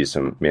used to be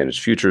some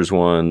managed futures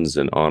ones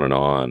and on and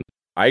on.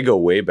 I go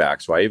way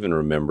back. So I even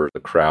remember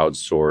the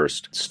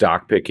crowdsourced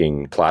stock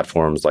picking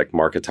platforms like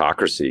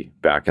Marketocracy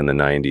back in the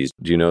 90s.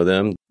 Do you know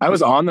them? I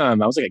was on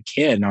them. I was like a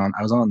kid. I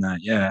was on that.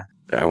 Yeah.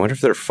 I wonder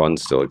if their fund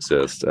still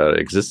exists. It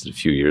existed a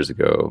few years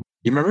ago.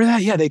 You remember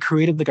that? Yeah. They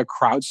created like a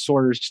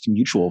crowdsourced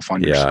mutual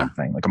fund or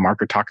something, like a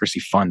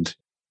Marketocracy fund.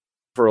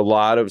 For a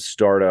lot of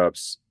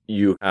startups,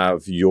 you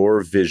have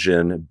your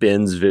vision,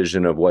 Ben's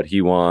vision of what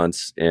he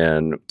wants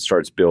and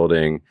starts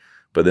building.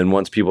 But then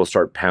once people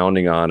start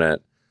pounding on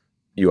it,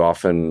 you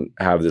often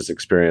have this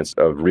experience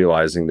of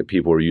realizing that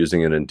people are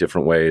using it in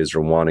different ways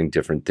or wanting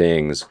different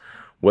things.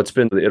 What's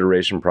been the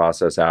iteration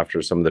process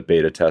after some of the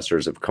beta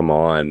testers have come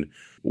on?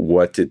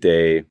 What did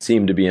they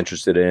seem to be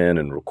interested in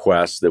and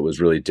request that was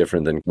really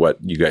different than what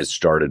you guys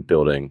started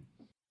building?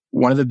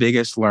 One of the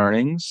biggest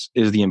learnings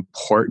is the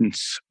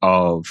importance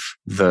of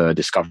the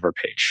Discover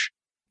page,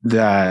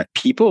 that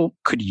people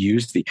could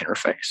use the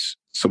interface.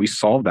 So we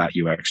solved that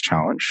UX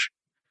challenge.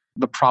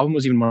 The problem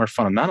was even more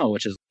fundamental,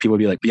 which is people would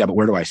be like, yeah, but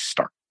where do I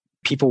start?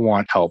 People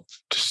want help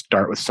to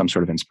start with some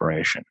sort of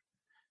inspiration.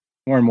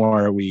 More and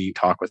more, we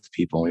talk with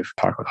people. We've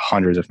talked with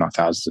hundreds, if not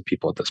thousands of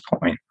people at this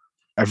point.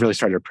 I've really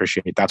started to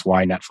appreciate that's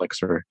why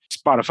Netflix or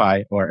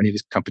Spotify or any of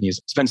these companies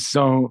spend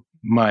so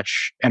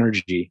much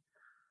energy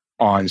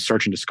on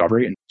search and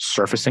discovery and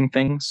surfacing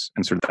things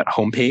and sort of that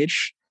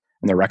homepage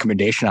and their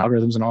recommendation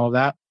algorithms and all of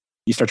that.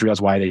 You start to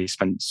realize why they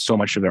spend so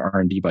much of their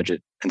R&D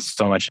budget and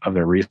so much of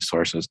their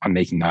resources on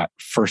making that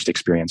first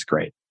experience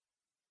great.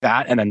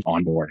 That and then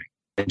onboarding,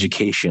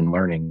 education,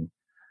 learning,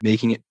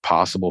 making it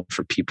possible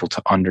for people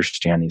to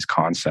understand these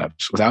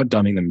concepts without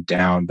dumbing them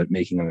down, but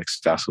making them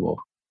accessible.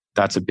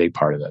 That's a big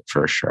part of it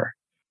for sure.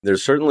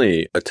 There's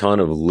certainly a ton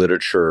of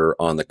literature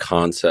on the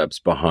concepts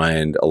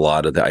behind a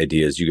lot of the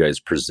ideas you guys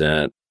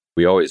present.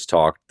 We always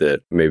talk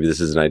that maybe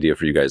this is an idea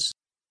for you guys.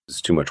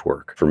 It's too much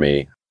work for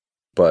me.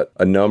 But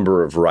a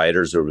number of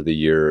writers over the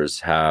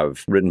years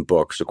have written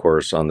books, of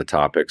course, on the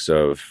topics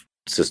of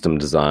system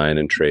design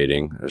and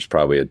trading. There's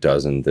probably a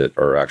dozen that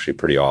are actually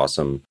pretty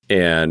awesome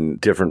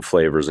and different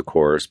flavors, of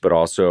course, but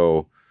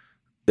also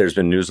there's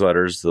been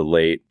newsletters. The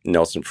late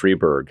Nelson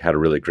Freeberg had a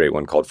really great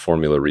one called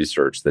Formula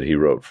Research that he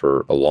wrote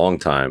for a long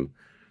time.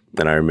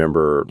 And I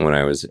remember when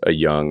I was a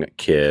young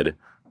kid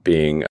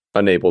being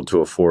unable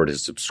to afford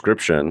his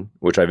subscription,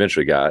 which I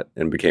eventually got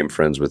and became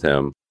friends with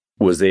him,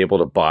 was able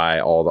to buy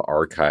all the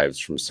archives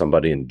from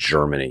somebody in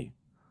Germany.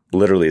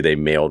 Literally, they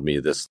mailed me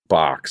this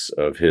box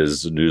of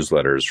his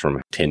newsletters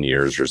from 10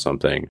 years or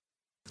something.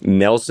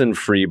 Nelson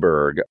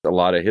Freeberg, a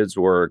lot of his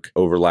work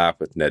overlap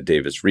with Ned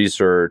Davis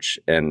Research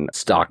and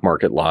Stock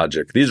Market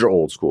Logic. These are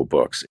old school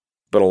books,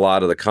 but a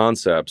lot of the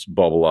concepts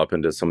bubble up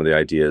into some of the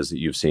ideas that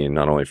you've seen,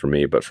 not only from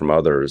me, but from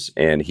others.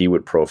 And he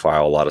would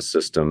profile a lot of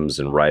systems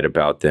and write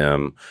about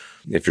them.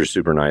 If you're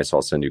super nice,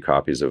 I'll send you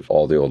copies of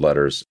all the old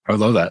letters. I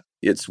would love that.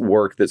 It's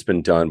work that's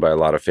been done by a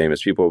lot of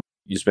famous people.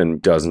 You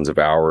spend dozens of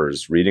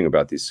hours reading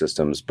about these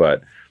systems,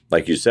 but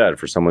like you said,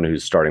 for someone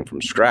who's starting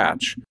from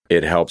scratch,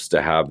 it helps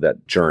to have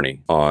that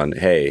journey on,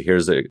 hey,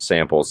 here's a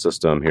sample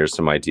system, here's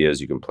some ideas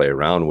you can play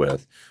around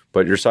with.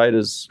 But your site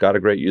has got a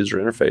great user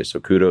interface, so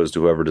kudos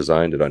to whoever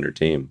designed it on your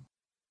team.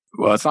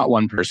 Well, it's not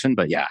one person,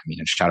 but yeah, I mean,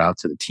 shout out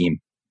to the team.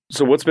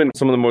 So what's been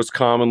some of the most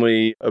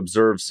commonly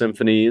observed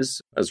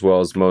symphonies, as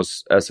well as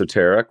most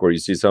esoteric, where you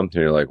see something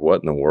and you're like,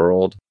 what in the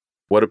world?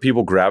 What do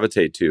people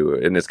gravitate to?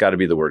 And it's got to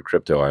be the word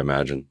crypto, I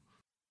imagine.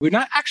 We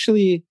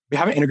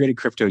haven't integrated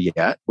crypto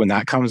yet. When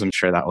that comes, I'm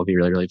sure that will be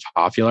really, really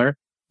popular.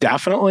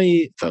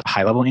 Definitely the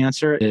high level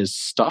answer is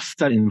stuff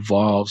that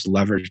involves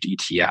leveraged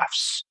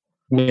ETFs,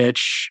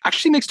 which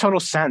actually makes total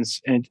sense.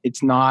 And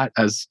it's not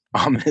as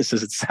ominous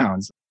as it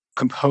sounds.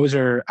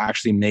 Composer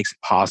actually makes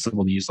it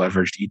possible to use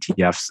leveraged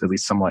ETFs, at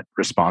least somewhat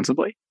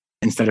responsibly,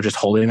 instead of just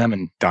holding them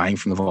and dying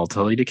from the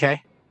volatility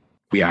decay.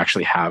 We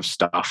actually have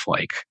stuff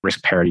like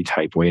risk parity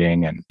type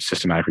weighting and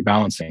systematic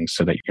rebalancing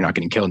so that you're not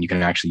getting killed and you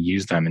can actually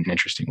use them in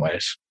interesting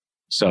ways.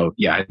 So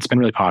yeah, it's been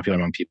really popular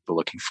among people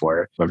looking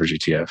for leverage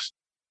ETFs.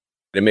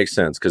 It makes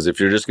sense because if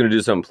you're just going to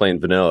do something plain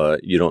vanilla,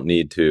 you don't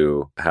need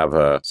to have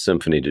a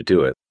symphony to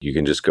do it. You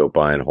can just go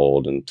buy and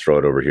hold and throw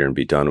it over here and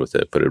be done with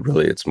it. But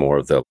it's more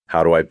of the,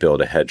 how do I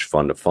build a hedge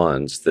fund of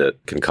funds that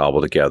can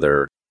cobble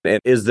together? And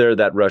is there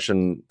that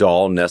Russian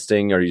doll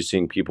nesting? Are you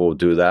seeing people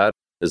do that?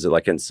 Is it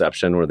like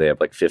Inception where they have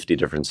like 50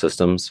 different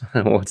systems?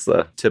 What's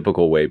the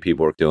typical way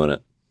people are doing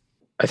it?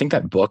 I think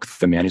that book,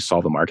 The Man Who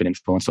Solved the Market,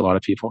 influenced a lot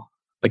of people.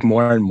 Like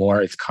more and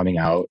more, it's coming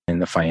out in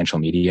the financial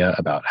media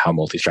about how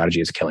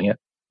multi-strategy is killing it.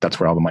 That's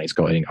where all the money's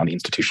going on the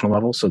institutional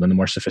level. So then the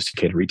more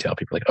sophisticated retail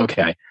people are like,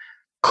 okay,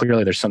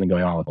 clearly there's something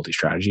going on with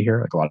multi-strategy here.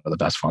 Like a lot of the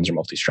best funds are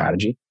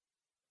multi-strategy.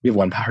 We have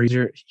one power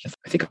user,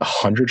 I think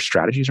 100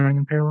 strategies running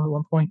in parallel at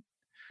one point.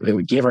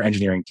 We gave our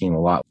engineering team a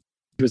lot.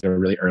 He was a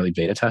really early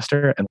beta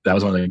tester. And that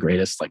was one of the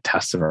greatest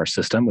tests of our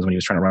system was when he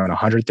was trying to run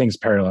 100 things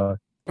parallel.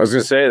 I was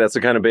going to say, that's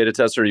the kind of beta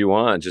tester you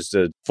want, just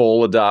a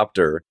full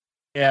adopter.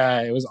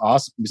 Yeah, it was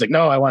awesome. He's like,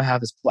 no, I want to have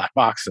this black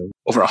box of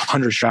over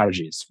 100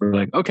 strategies. We're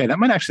like, okay, that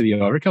might actually be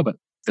overkill, but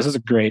this is a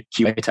great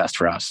QA test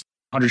for us.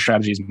 100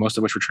 strategies, most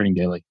of which we're trading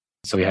daily.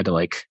 So we had to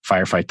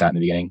firefight that in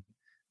the beginning,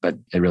 but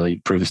it really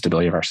proved the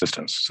stability of our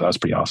systems. So that was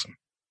pretty awesome.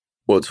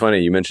 Well, it's funny.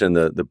 You mentioned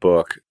the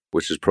book,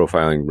 which is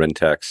profiling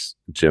Rentec's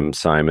Jim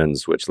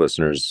Simons, which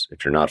listeners,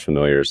 if you're not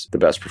familiar, is the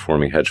best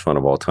performing hedge fund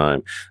of all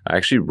time. I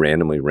actually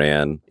randomly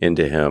ran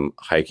into him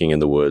hiking in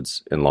the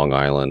woods in Long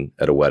Island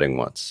at a wedding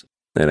once.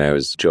 And I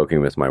was joking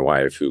with my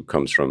wife, who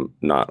comes from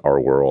not our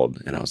world.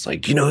 And I was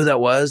like, do you know who that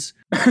was?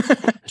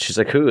 She's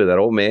like, who? That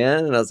old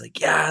man? And I was like,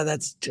 yeah,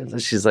 that's...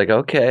 She's like,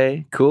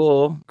 okay,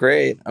 cool,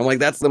 great. I'm like,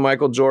 that's the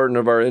Michael Jordan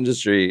of our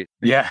industry.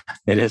 Yeah,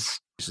 it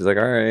is. She's like,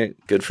 all right,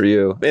 good for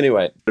you.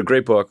 Anyway, a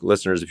great book,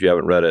 listeners, if you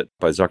haven't read it,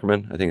 by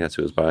Zuckerman. I think that's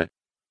who it's by.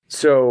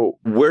 So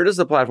where does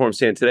the platform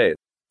stand today?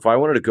 If I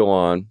wanted to go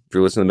on, if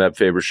you're listening to the Meb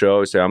Faber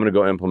show, say I'm going to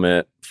go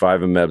implement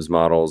 5 of Meb's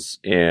models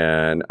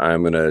and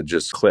I'm going to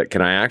just click.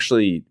 Can I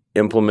actually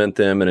implement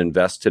them and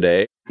invest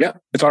today? Yeah,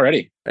 it's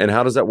already. And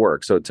how does that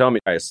work? So tell me,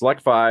 I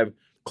select 5,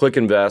 click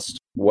invest.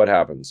 What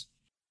happens?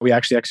 We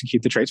actually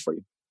execute the trades for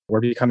you.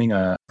 We're becoming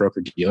a broker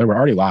dealer. We're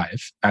already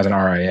live as an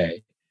RIA.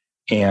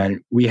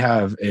 And we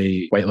have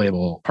a white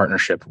label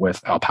partnership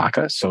with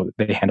Alpaca. So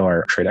they handle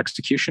our trade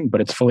execution, but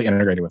it's fully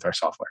integrated with our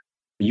software.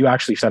 You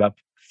actually set up,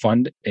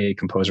 fund a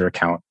Composer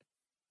account,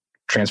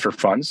 transfer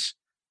funds.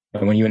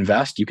 And when you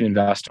invest, you can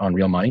invest on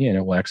real money and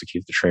it will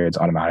execute the trades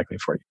automatically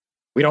for you.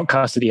 We don't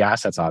custody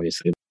assets,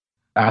 obviously.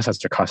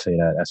 Assets are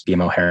custodied at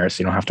BMO Harris.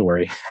 So you don't have to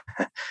worry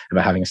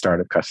about having a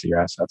startup custody your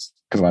assets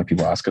because a lot of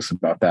people ask us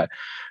about that.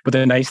 But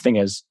the nice thing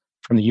is,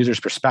 from the user's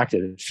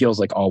perspective, it feels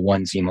like all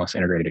one seamless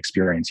integrated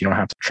experience. You don't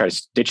have to try to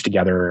stitch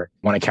together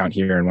one account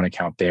here and one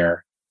account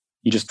there.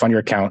 You just fund your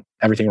account.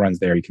 Everything runs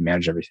there. You can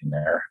manage everything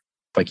there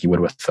like you would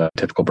with a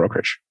typical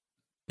brokerage.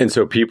 And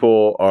so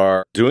people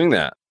are doing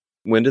that.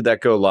 When did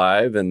that go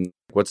live? And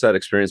what's that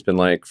experience been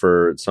like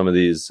for some of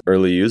these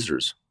early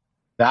users?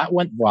 That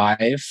went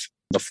live,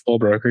 the full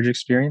brokerage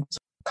experience,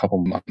 a couple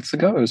months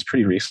ago. It was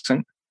pretty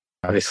recent.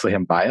 Obviously,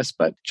 I'm biased,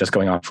 but just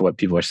going off of what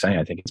people are saying,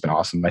 I think it's been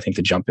awesome. I think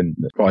the jump in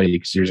the quality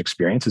of user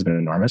experience has been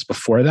enormous.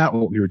 Before that,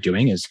 what we were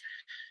doing is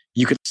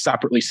you could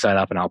separately set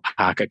up an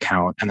Alpaca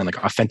account and then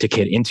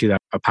authenticate into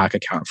that Alpaca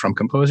account from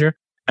Composer.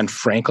 And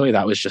frankly,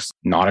 that was just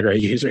not a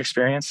great user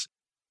experience.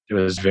 It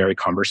was very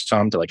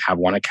cumbersome to have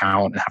one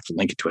account and have to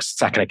link it to a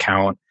second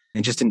account.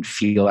 It just didn't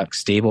feel that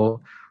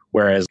stable.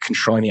 Whereas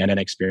controlling the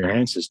end-to-end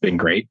experience has been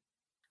great.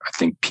 I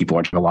think people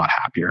are a lot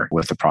happier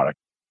with the product.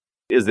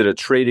 Is it a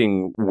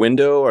trading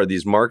window? Are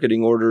these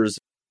marketing orders?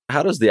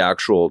 How does the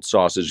actual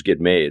sausage get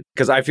made?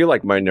 Because I feel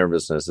like my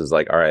nervousness is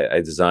all right,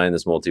 I designed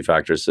this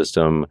multi-factor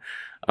system.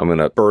 I'm going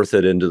to birth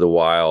it into the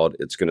wild.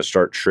 It's going to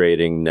start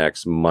trading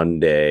next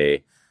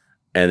Monday.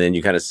 And then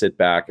you kind of sit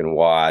back and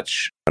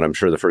watch. And I'm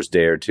sure the first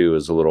day or two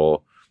is a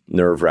little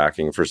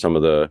nerve-wracking for some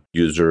of the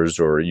users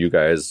or you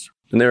guys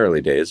in the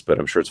early days, but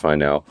I'm sure it's fine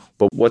now.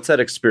 But what's that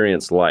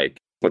experience like?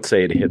 Let's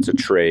say it hits a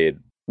trade.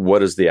 What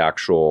does the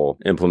actual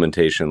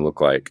implementation look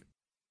like?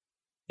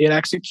 It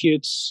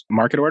executes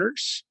market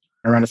orders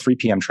around a 3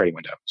 p.m. trading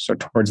window. So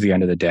towards the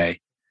end of the day,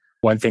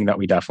 one thing that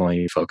we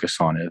definitely focus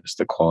on is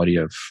the quality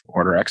of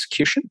order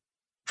execution.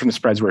 From the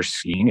spreads we're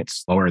seeing,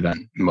 it's lower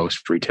than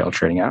most retail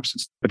trading apps,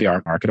 but they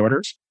are market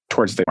orders.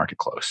 Towards the market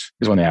close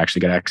is when they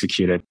actually get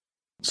executed.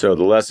 So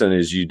the lesson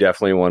is you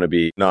definitely want to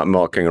be not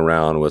mucking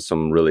around with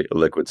some really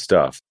liquid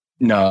stuff.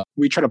 No,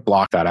 we try to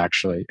block that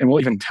actually. And we'll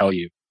even tell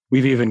you,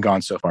 we've even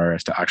gone so far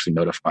as to actually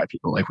notify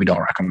people, we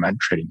don't recommend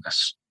trading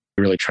this.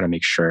 We really try to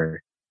make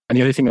sure. And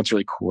the other thing that's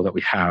really cool that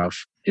we have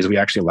is we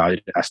actually allow you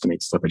to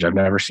estimate slippage. I've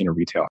never seen a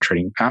retail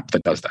trading app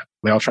that does that.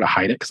 They all try to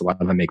hide it because a lot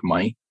of them make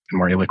money. The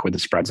more illiquid the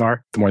spreads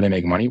are, the more they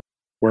make money.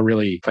 We're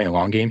really playing a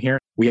long game here.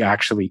 We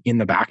actually, in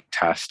the back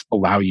test,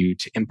 allow you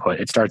to input.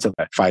 It starts at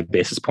a 5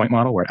 basis point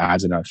model where it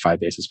adds in a 5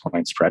 basis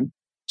point spread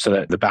so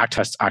that the back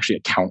tests actually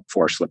account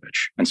for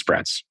slippage and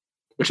spreads,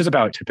 which is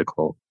about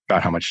typical,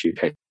 about how much you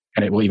pay.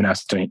 And it will even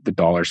estimate the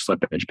dollar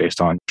slippage based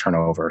on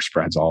turnover,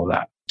 spreads, all of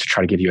that to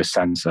try to give you a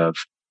sense of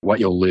what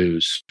you'll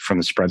lose from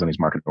the spreads on these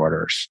market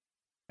orders.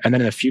 And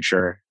then in the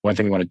future, one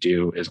thing we want to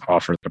do is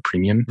offer a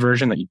premium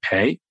version that you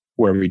pay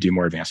where we do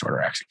more advanced order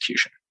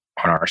execution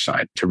on our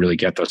side to really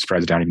get those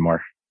spreads down even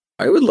more.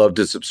 I would love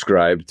to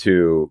subscribe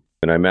to,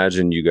 and I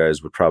imagine you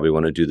guys would probably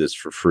want to do this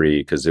for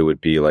free because it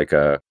would be like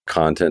a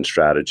content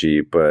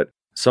strategy, but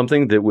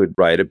something that would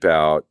write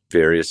about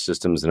various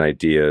systems and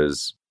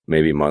ideas,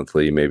 maybe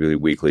monthly, maybe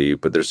weekly,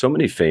 but there's so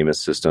many famous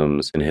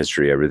systems in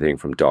history, everything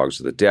from Dogs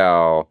of the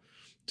Dow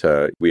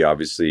to, we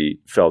obviously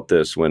felt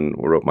this when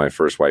we wrote my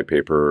first white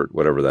paper,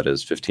 whatever that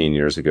is, 15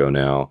 years ago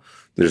now.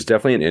 There's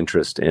definitely an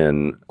interest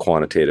in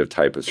quantitative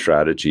type of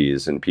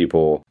strategies and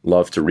people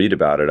love to read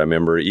about it. I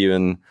remember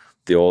even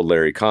the old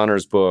Larry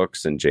Connors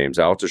books and James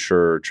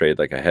Altucher, Trade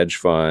Like a Hedge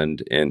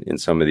Fund, and in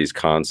some of these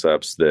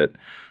concepts that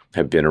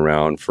have been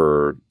around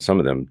for some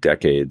of them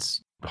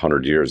decades,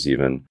 100 years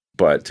even.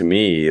 But to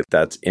me,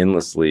 that's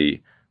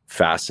endlessly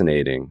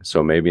fascinating.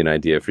 So maybe an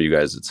idea for you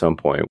guys at some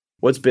point.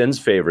 What's Ben's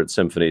favorite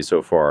symphony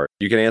so far?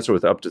 You can answer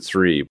with up to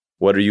 3.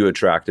 What are you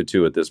attracted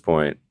to at this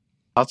point?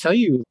 I'll tell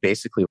you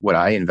basically what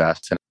I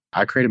invest in.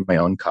 I created my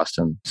own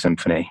custom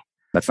symphony.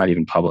 That's not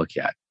even public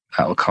yet.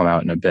 That will come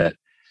out in a bit.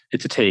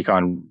 It's a take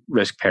on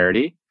risk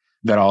parity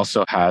that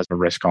also has a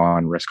risk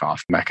on, risk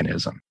off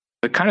mechanism.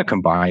 It kind of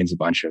combines a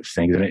bunch of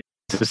things. And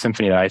it's a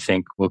symphony that I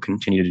think will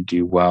continue to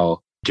do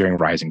well during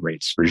rising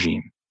rates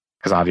regime.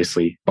 Because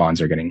obviously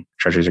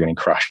treasuries are getting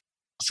crushed.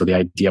 So the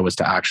idea was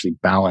to actually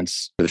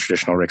balance the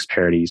traditional risk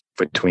parities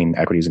between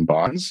equities and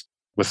bonds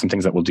with some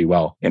things that will do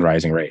well in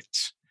rising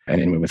rates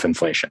and with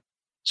inflation.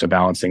 So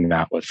balancing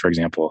that with, for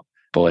example,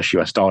 bullish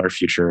US dollar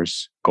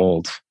futures,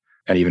 gold,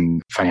 and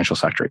even financial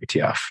sector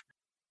ETF.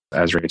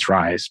 as rates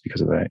rise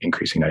because of the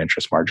increasing net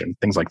interest margin,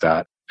 things like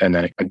that. And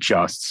then it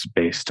adjusts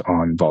based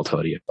on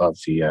volatility of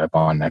the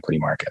bond and equity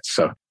markets.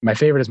 So my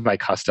favorite is my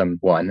custom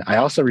one. I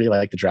also really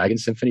like the Dragon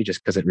Symphony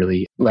just because it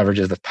really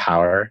leverages the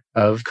power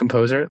of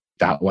Composer.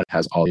 That one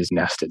has all these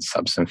nested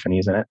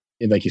sub-symphonies in it.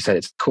 And like you said,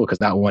 it's cool because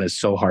that one is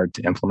so hard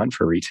to implement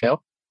for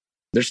retail.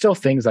 There's still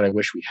things that I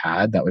wish we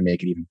had that would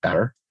make it even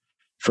better.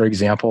 For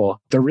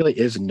example, there really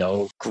is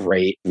no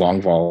great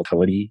long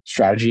volatility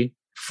strategy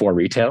for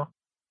retail.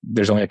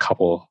 There's only a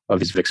couple of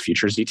these VIX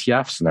futures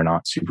ETFs, and they're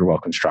not super well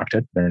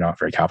constructed. They're not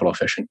very capital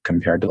efficient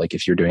compared to like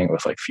if you're doing it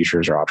with like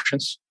futures or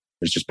options.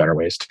 There's just better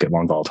ways to get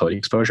long volatility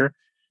exposure.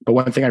 But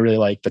one thing I really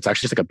like that's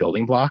actually just like a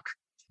building block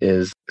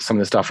is some of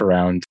the stuff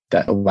around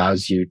that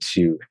allows you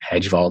to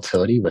hedge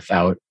volatility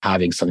without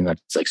having something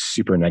that's like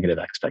super negative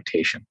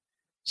expectation.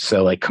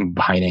 So like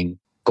combining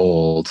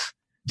gold,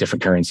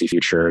 different currency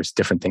futures,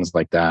 different things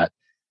like that,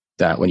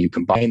 that when you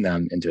combine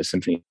them into a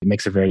symphony, it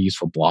makes a very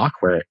useful block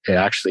where it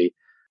actually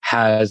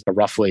has a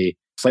roughly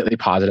slightly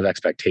positive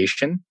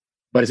expectation,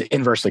 but is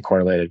inversely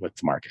correlated with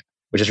the market,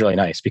 which is really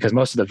nice because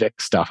most of the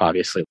VIX stuff,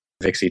 obviously,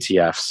 VIX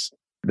ETFs,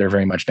 they're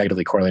very much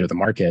negatively correlated with the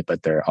market,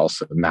 but they're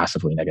also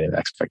massively negative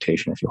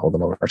expectation if you hold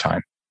them over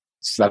time.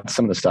 So that's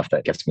some of the stuff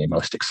that gets me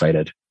most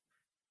excited.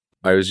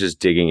 I was just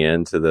digging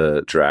into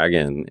the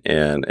Dragon,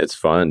 and it's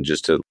fun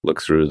just to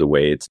look through the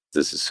weights.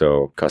 This is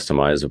so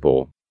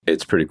customizable.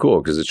 It's pretty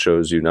cool because it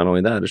shows you not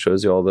only that, it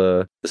shows you all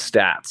the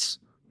stats.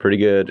 Pretty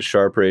good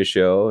Sharpe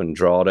ratio and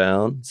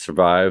drawdown,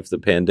 survived the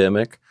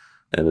pandemic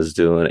and is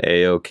doing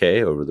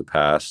A-OK over the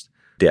past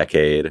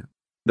decade.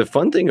 The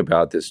fun thing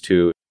about this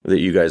too, that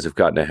you guys have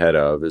gotten ahead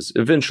of is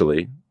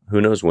eventually, who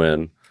knows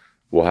when,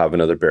 we'll have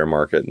another bear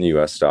market in the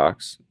US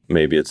stocks.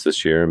 Maybe it's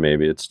this year,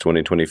 maybe it's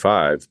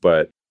 2025,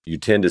 but you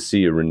tend to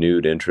see a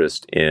renewed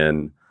interest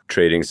in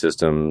trading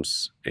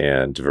systems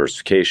and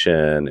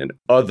diversification and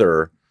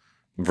other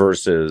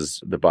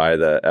versus the buy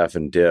the F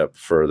and dip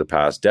for the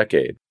past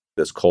decade.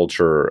 This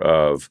culture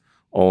of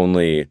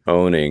only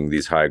owning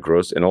these high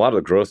growth, and a lot of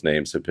the growth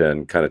names have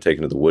been kind of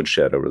taken to the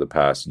woodshed over the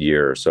past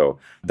year. So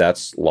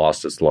that's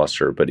lost its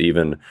luster. But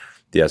even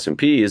the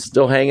S&P is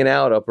still hanging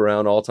out up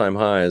around all-time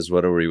highs.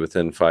 What are we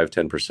within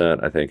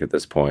 5-10%, I think, at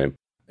this point?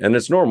 And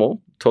it's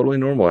normal, totally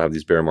normal to have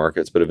these bear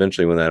markets. But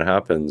eventually when that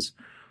happens,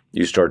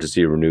 you start to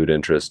see a renewed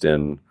interest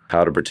in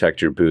how to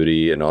protect your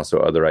booty and also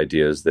other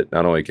ideas that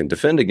not only can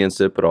defend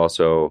against it, but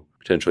also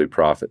potentially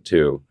profit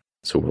too.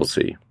 So we'll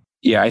see.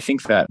 Yeah, I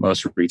think that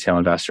most retail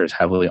investors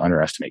heavily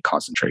underestimate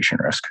concentration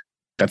risk.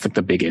 That's like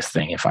the biggest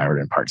thing if I were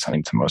to impart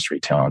something to most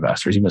retail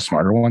investors, even the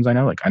smarter ones I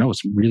know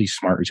some really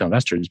smart retail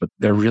investors, but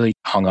they're really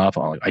hung up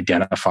on like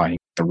identifying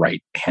the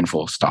right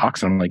handful of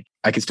stocks. And I'm like,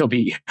 I can still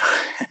beat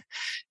you.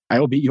 I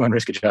will beat you on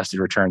risk-adjusted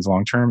returns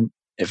long-term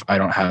if I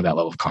don't have that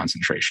level of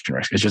concentration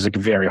risk. It's just like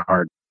very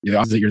hard. The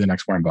odds that you're the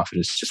next Warren Buffett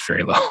is just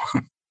very low.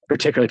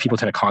 Particularly, people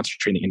tend to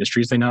concentrate in the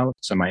industries they know.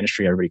 So in my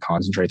industry, everybody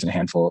concentrates in a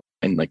handful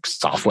in like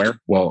software.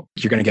 Well,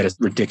 you're going to get a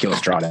ridiculous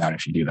drawdown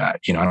if you do that.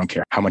 I don't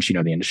care how much you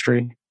know the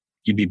industry.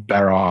 You'd be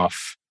better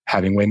off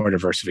having way more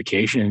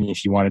diversification. And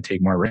if you want to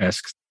take more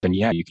risks, then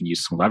yeah, you can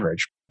use some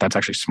leverage. That's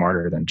actually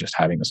smarter than just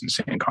having this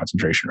insane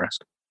concentration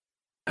risk.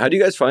 How do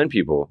you guys find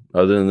people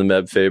other than the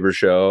Meb Faber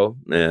show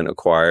and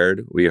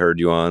Acquired? We heard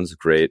you on. It's a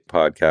great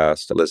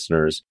podcast.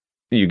 Listeners,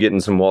 you getting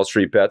some Wall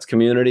Street Bets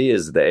community?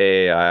 Is it the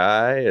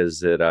AAII?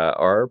 Is it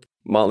ARP?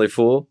 Motley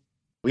Fool?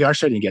 We are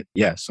starting to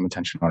get, some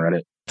attention on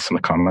Reddit. Some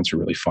of the comments are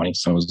really funny.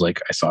 Someone was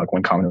like, I saw like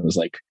one comment that was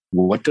like,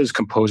 what does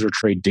Composer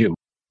Trade do? And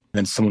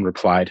then someone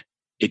replied,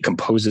 it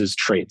composes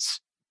trades.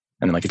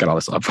 And then like it got all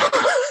this up.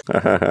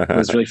 It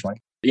was really funny.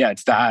 Yeah,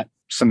 it's that.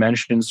 Some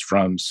mentions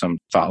from some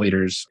thought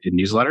leaders in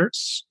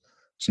newsletters.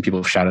 Some people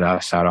have shouted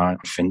us out on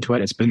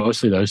FinTwit. It's been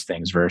mostly those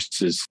things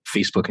versus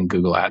Facebook and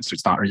Google ads. So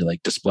it's not really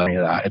like displaying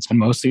that. It's been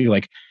mostly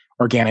like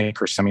organic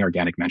or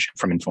semi-organic mention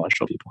from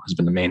influential people has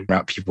been the main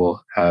route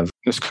people have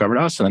discovered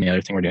us. And then the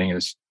other thing we're doing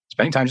is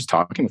spending time just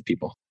talking with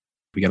people.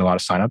 We get a lot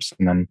of signups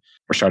and then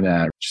we're starting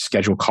to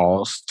schedule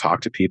calls,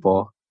 talk to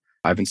people.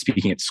 I've been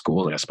speaking at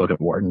schools. Like I spoke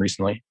at Wharton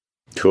recently.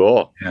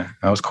 Cool. Yeah,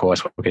 that was cool. I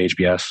spoke at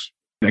HBS.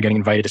 Getting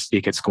invited to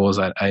speak at schools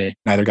that I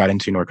neither got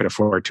into nor could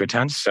afford to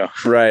attend. So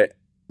right.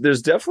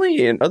 There's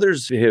definitely, and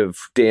others have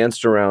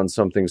danced around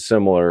something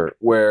similar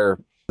where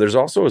there's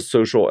also a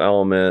social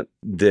element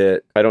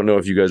that I don't know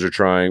if you guys are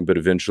trying, but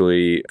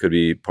eventually could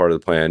be part of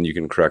the plan. You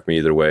can correct me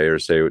either way or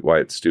say why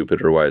it's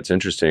stupid or why it's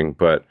interesting.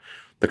 But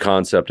the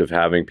concept of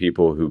having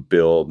people who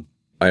build,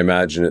 I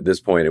imagine at this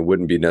point, it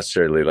wouldn't be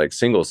necessarily like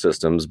single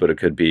systems, but it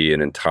could be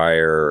an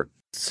entire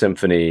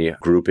symphony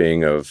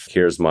grouping of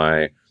here's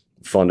my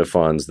fund of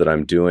funds that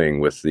I'm doing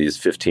with these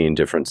 15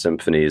 different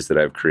symphonies that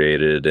I've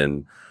created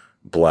and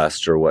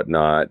blessed or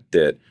whatnot,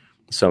 that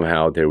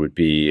somehow there would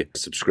be a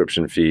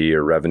subscription fee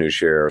or revenue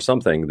share or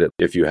something that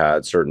if you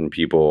had certain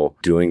people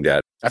doing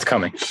that. That's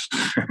coming.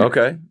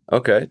 Okay.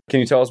 Can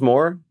you tell us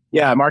more?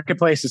 Yeah,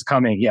 marketplace is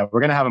coming. Yeah, we're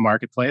going to have a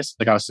marketplace.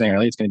 Like I was saying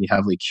earlier, it's going to be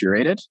heavily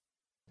curated.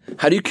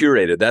 How do you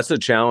curate it? That's a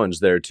challenge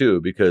there too,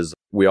 because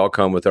We all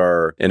come with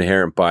our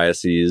inherent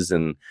biases,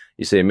 and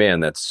you say, man,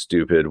 that's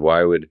stupid.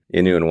 Why would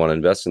anyone want to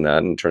invest in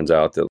that? And it turns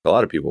out that a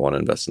lot of people want to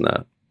invest in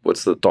that.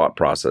 What's the thought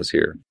process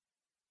here?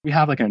 We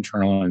have like an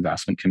internal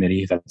investment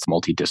committee that's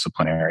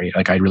multidisciplinary.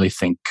 Like I really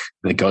think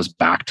that it goes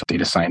back to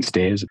data science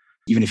days.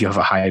 Even if you have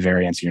a high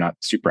variance, you're not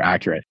super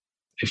accurate.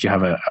 If you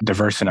have a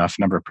diverse enough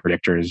number of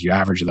predictors, you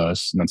average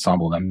those and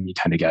ensemble them, you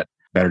tend to get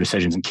better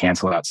decisions and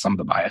cancel out some of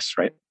the bias,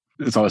 right?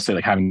 It's always say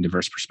like having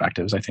diverse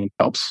perspectives, I think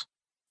helps.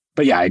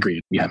 But yeah, I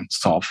agree. We haven't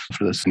solved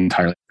for this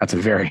entirely. That's a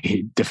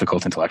very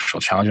difficult intellectual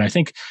challenge. And I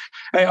think,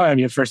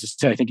 first to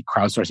say, I think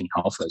crowdsourcing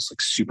alpha is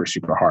like super,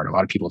 super hard. A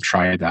lot of people have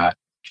tried that,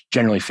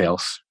 generally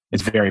fails.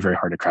 It's very, very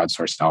hard to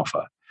crowdsource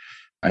alpha.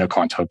 I know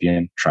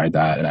Quantitative tried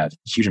that, and I have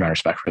a huge amount of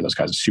respect for those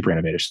guys. It's super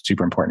innovative,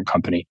 super important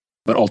company.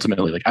 But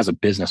ultimately, like as a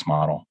business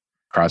model,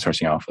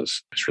 crowdsourcing alpha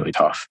is really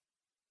tough.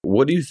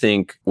 What do you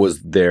think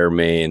was their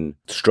main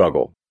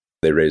struggle?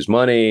 They raised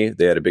money,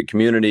 they had a big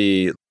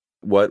community.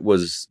 What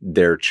was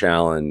their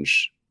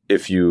challenge,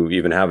 if you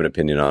even have an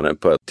opinion on it?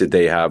 But did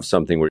they have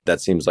something where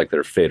that seems like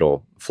their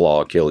fatal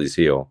flaw, Achilles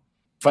heel?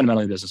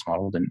 Fundamentally, the business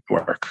model didn't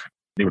work.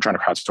 They were trying to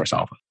crowdsource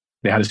alpha.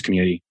 They had this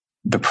community.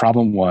 The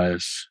problem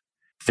was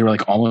they were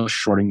like almost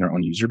shorting their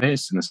own user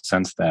base in the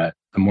sense that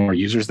the more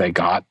users they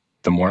got,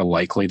 the more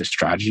likely the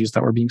strategies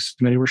that were being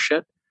submitted were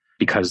shit,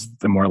 because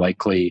the more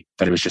likely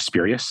that it was just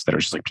spurious, that it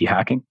was just like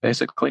p-hacking,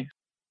 basically.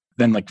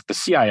 Then like the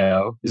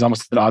CIO is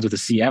almost at odds with the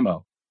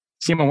CMO.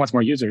 CMO wants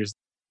more users.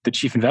 The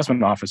chief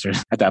investment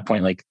officers at that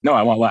point, like, no,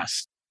 I want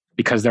less,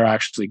 because they're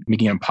actually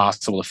making it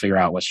impossible to figure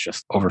out what's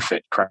just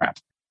overfit crap.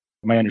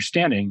 My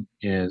understanding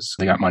is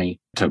they got money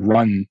to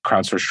run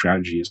crowdsourced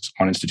strategies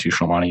on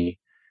institutional money,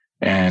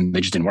 and they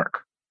just didn't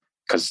work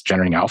because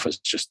generating alpha is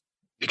just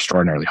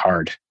extraordinarily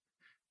hard.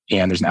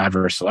 And there's an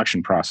adverse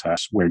selection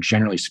process where,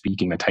 generally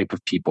speaking, the type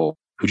of people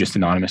who just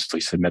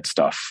anonymously submit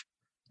stuff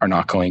are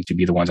not going to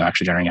be the ones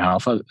actually generating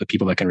alpha. The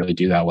people that can really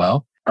do that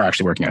well are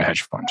actually working at a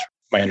hedge fund.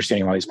 My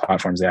understanding of all these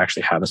platforms, they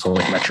actually have this whole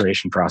like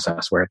maturation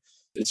process where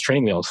it's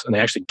training wheels and they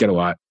actually get a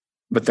lot,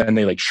 but then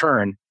they like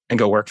churn and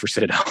go work for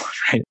Citadel,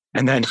 right?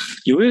 And then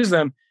you lose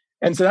them.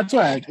 And so that's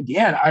why,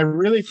 again, I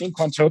really think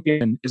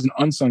Quantitative is an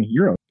unsung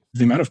hero.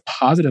 The amount of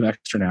positive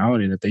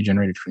externality that they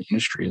generated for the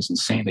industry is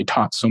insane. They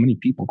taught so many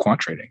people quant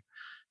trading.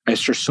 And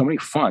it's just so many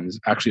funds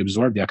actually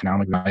absorbed the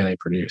economic value they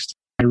produced.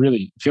 I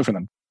really feel for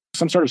them.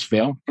 Some startups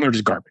fail and they're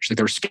just garbage. Like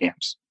they were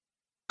scams.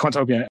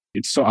 Quantitative,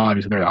 it's so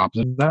obvious that they're the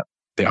opposite of that.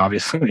 They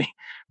obviously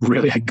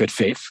really had good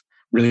faith,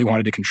 really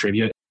wanted to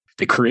contribute.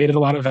 They created a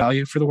lot of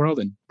value for the world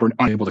and were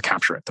unable to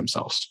capture it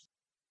themselves.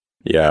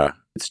 Yeah,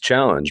 it's a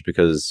challenge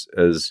because,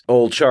 as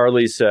old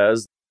Charlie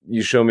says,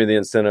 you show me the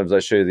incentives, I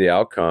show you the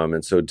outcome.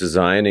 And so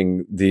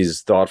designing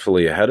these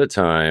thoughtfully ahead of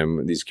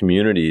time, these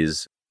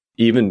communities,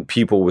 even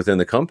people within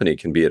the company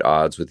can be at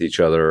odds with each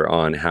other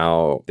on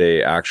how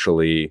they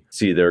actually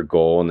see their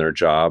goal and their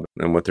job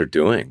and what they're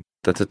doing.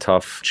 That's a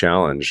tough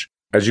challenge.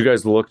 As you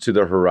guys look to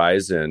the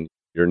horizon,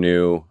 you're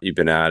new, you've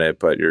been at it,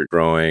 but you're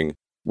growing.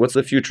 What's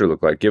the future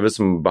look like? Give us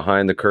some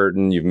behind the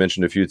curtain. You've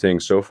mentioned a few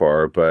things so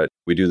far, but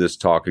we do this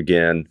talk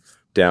again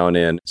down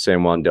in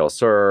San Juan del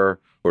Sur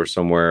or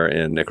somewhere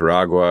in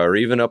Nicaragua or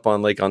even up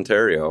on Lake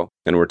Ontario.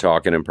 And we're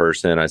talking in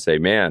person. I say,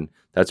 man,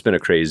 that's been a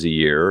crazy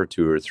year or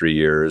 2 or 3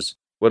 years.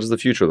 What does the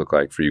future look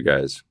like for you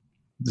guys?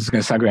 This is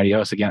going to sound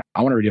grandiose again.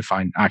 I want to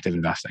redefine active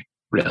investing,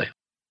 really.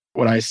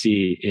 What I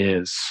see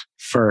is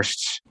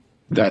first,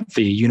 that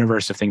the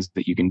universe of things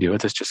that you can do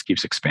with this just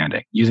keeps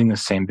expanding using the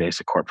same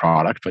basic core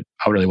product. But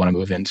I really want to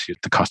move into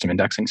the custom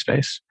indexing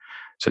space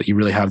so that you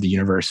really have the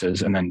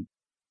universes and then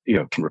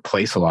can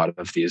replace a lot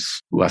of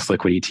these less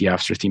liquid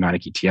ETFs or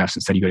thematic ETFs.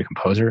 Instead, you go to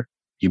Composer,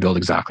 you build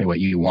exactly what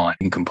you want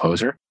in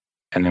Composer.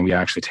 And then we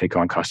actually take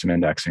on custom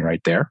indexing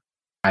right there.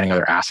 Adding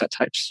other asset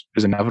types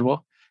is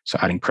inevitable. So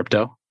adding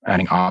crypto,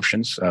 adding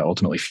options,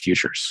 ultimately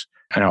futures.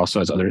 And also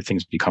as other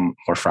things become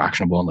more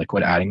fractionable and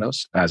liquid, adding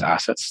those as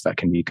assets that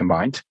can be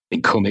combined. I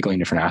think commingling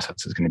different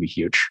assets is going to be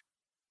huge.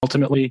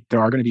 Ultimately,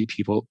 there are going to be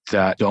people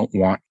that don't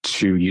want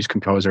to use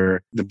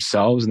Composer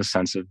themselves in the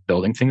sense of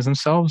building things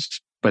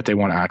themselves, but they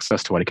want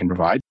access to what it can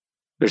provide.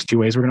 There's 2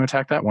 ways we're going to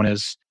attack that. One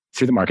is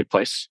through the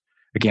marketplace.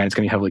 Again, it's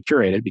going to be heavily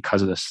curated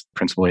because of this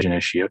principal agent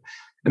issue.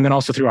 And then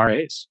also through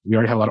RIAs. We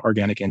already have a lot of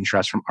organic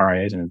interest from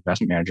RIAs and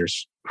investment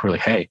managers who are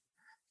like, hey,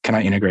 can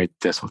I integrate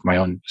this with my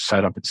own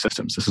setup and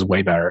systems? This is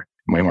way better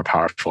and way more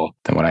powerful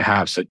than what I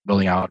have. So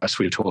building out a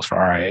suite of tools for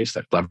RIAs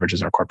that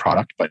leverages our core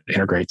product, but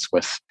integrates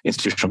with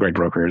institutional grade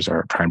brokers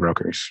or prime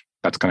brokers.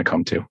 That's going to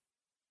come too.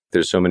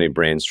 There's so many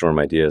brainstorm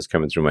ideas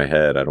coming through my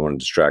head. I don't want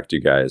to distract you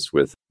guys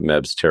with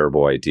Meb's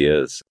terrible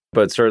ideas,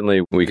 but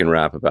certainly we can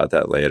rap about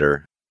that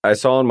later. I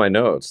saw in my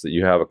notes that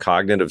you have a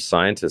cognitive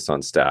scientist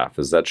on staff.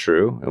 Is that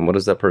true? And what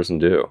does that person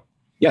do?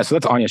 Yeah, so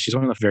that's Anya. She's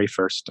one of the very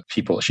first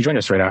people. She joined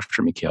us right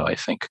after Mikhail, I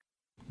think.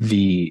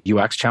 The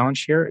UX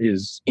challenge here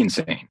is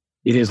insane.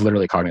 It is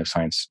literally a cognitive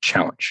science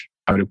challenge.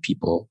 How do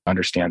people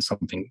understand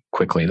something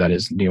quickly that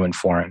is new and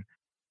foreign?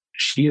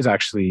 She is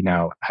actually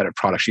now head of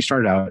product. She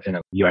started out in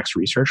a UX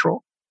research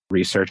role.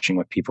 researching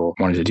what people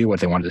wanted to do, what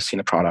they wanted to see in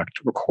the product,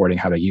 recording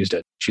how they used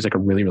it. She's like a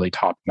really, really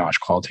top-notch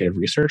qualitative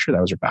researcher.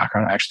 That was her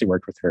background. I actually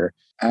worked with her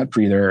at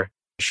Breather.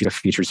 She's a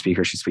featured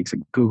speaker. She speaks at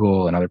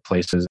Google and other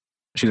places.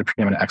 She's a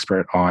preeminent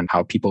expert on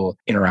how people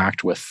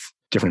interact with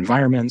different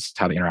environments,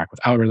 how they interact with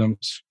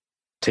algorithms,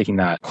 taking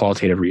that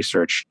qualitative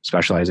research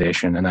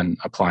specialization and then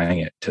applying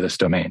it to this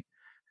domain.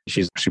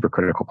 She's a super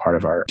critical part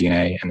of our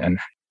DNA and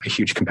a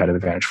huge competitive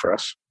advantage for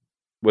us.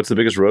 What's the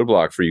biggest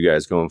roadblock for you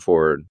guys going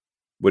forward?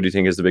 What do you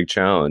think is the big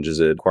challenge? Is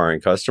it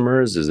acquiring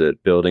customers? Is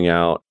it building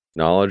out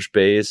knowledge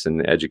base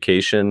and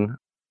education?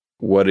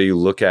 What do you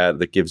look at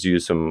that gives you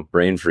some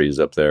brain freeze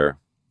up there?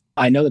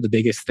 I know that the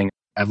biggest thing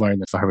I've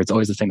learned this it's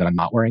always the thing that I'm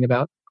not worrying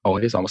about.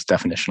 Always, almost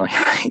definitionally.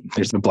 Right?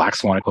 There's the black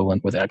swan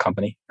equivalent within a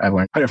company. I've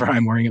learned whatever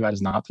I'm worrying about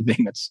is not the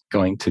thing that's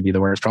going to be the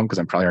worst problem because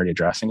I'm probably already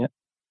addressing it.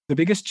 The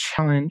biggest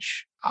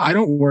challenge, I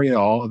don't worry at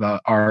all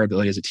about our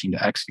ability as a team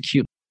to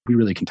execute. We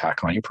really can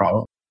tackle any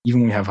problem.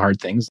 Even when we have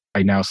hard things,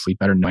 I now sleep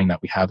better knowing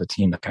that we have a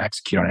team that can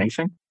execute on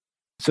anything.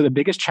 So the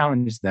biggest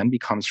challenge then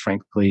becomes,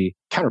 frankly,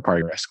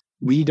 counterparty risk.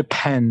 We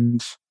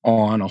depend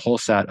on a whole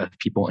set of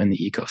people in the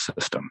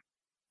ecosystem.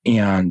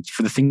 And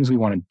for the things we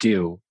want to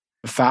do,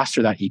 the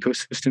faster that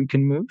ecosystem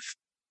can move,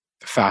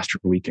 the faster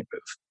we can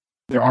move.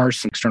 There are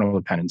some external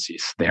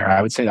dependencies there.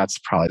 I would say that's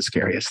probably the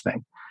scariest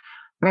thing.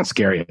 Not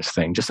scariest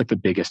thing, just like the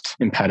biggest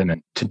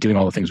impediment to doing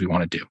all the things we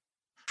want to do.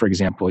 For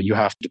example, you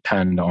have to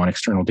depend on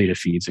external data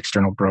feeds,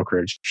 external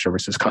brokerage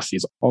services,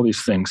 custodies, all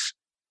these things,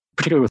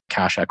 particularly with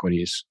cash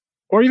equities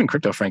or even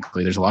crypto,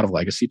 frankly. There's a lot of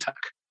legacy tech.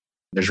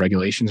 There's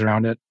regulations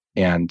around it.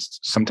 And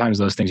sometimes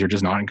those things you're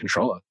just not in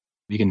control of.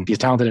 We can be as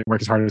talented and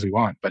work as hard as we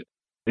want. But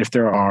if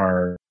there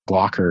are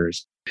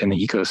blockers in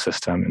the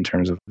ecosystem in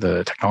terms of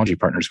the technology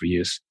partners we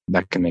use,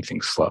 that can make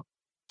things slow.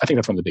 I think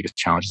that's one of the biggest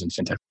challenges in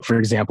fintech. For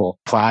example,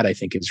 Plaid, I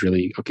think is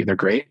really, okay, they're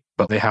great,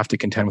 but they have to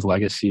contend with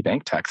legacy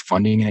bank tech.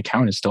 Funding an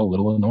account is still a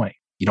little annoying.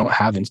 You don't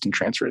have instant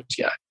transfers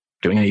yet.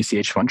 Doing an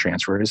ACH fund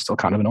transfer is still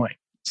kind of annoying.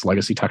 It's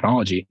legacy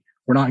technology.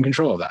 We're not in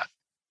control of that.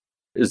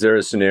 Is there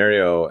a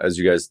scenario, as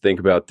you guys think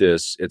about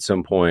this at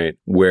some point,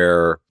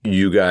 where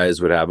you guys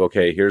would have,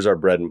 okay, here's our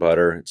bread and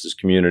butter. It's this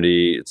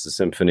community. It's the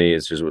symphony.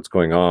 It's just what's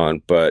going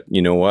on. But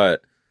you know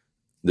what?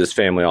 This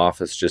family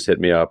office just hit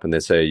me up and they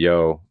say,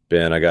 yo,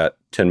 Ben, I got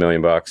 $10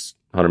 million,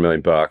 $100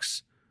 million.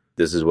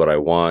 This is what I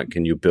want.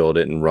 Can you build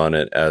it and run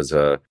it as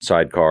a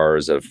sidecar,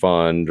 as a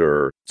fund,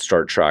 or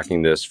start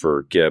tracking this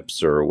for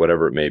GIPs or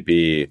whatever it may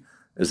be?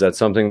 Is that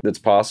something that's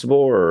possible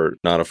or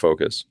not a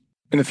focus?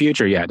 In the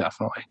future, yeah,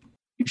 definitely.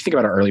 If you think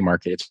about our early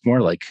market, it's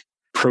more like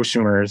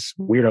prosumers,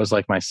 weirdos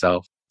like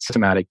myself,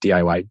 systematic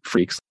DIY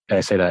freaks. And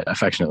I say that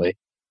affectionately.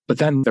 But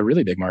then the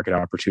really big market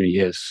opportunity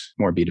is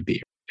more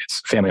B2B.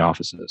 It's family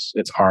offices,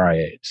 it's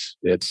RIAs,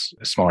 it's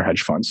smaller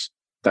hedge funds.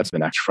 That's the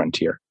next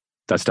frontier.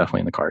 That's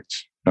definitely in the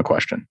cards. No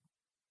question.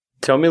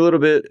 Tell me a little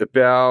bit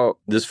about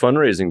this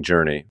fundraising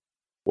journey,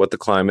 what the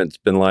climate's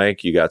been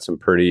like. You got some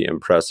pretty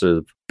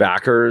impressive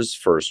backers,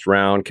 first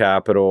round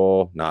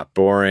capital, not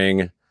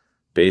boring,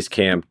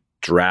 Basecamp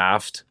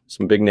draft,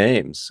 some big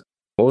names.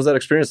 What was that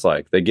experience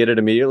like? They get it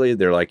immediately.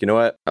 They're like, you know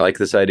what? I like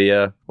this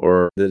idea.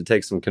 Or did it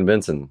take some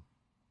convincing?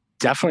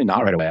 Definitely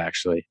not right away,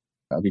 actually.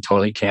 I'll be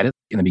totally candid.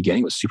 In the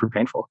beginning, it was super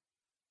painful.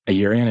 A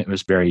year in, it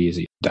was very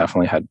easy.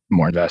 Definitely had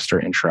more investor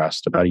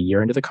interest about a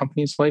year into the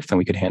company's life than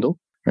we could handle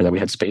or that we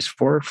had space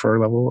for a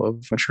level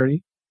of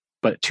maturity.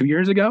 But 2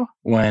 years ago,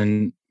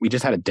 when we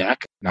just had a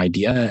deck, an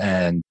idea,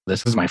 and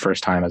this is my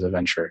first time as a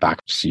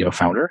venture-backed CEO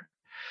founder.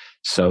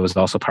 So it was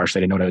also partially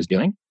I didn't know what I was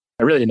doing.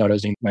 I really didn't know what I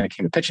was doing when it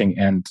came to pitching.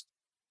 And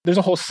there's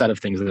a whole set of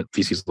things that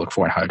VCs look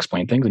for and how to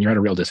explain things. And you're at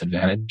a real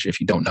disadvantage if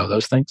you don't know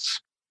those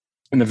things.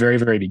 In the very,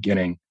 very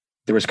beginning,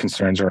 there was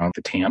concerns around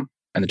the TAM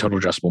and the total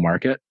addressable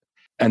market.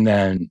 And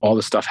then all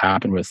this stuff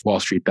happened with Wall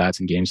Street bets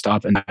and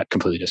GameStop, and that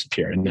completely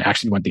disappeared. And it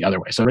actually went the other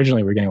way. So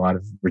originally, we were getting a lot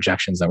of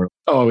rejections that were,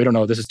 oh, we don't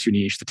know, this is too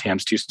niche, the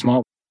TAM's too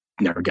small.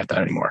 Never get that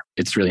anymore.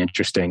 It's really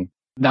interesting.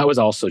 That was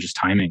also just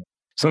timing.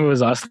 Some of it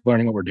was us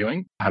learning what we're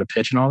doing, how to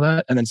pitch and all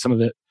that. And then some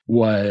of it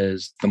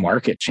was the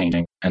market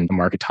changing and the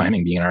market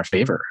timing being in our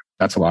favor.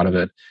 That's a lot of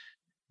it.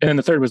 And then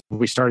the third was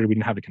we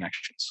didn't have the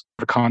connections.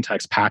 For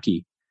context,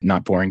 Packy,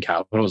 not boring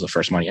capital, was the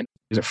first money in.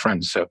 He's a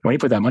friend. So when he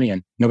put that money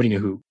in, nobody knew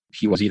who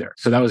he was either.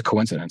 So that was a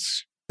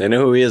coincidence. They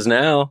know who he is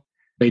now.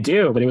 They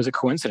do, but it was a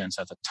coincidence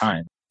at the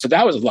time. So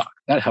that was luck.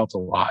 That helped a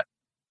lot.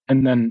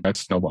 And then that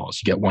snowballs.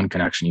 You get one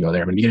connection, you go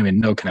there. But you get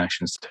no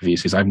connections to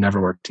VCs. I've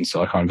never worked in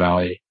Silicon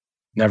Valley,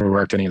 never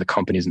worked any of the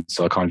companies in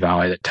Silicon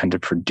Valley that tend to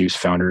produce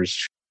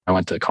founders. I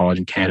went to college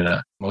in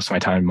Canada, most of my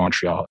time in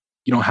Montreal.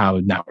 You don't have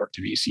a network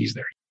to VCs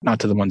there. Not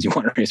to the ones you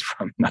want to raise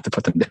from, not to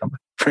put them down. But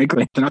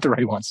frankly, they're not the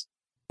right ones.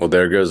 Well,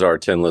 there goes our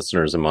 10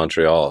 listeners in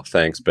Montreal.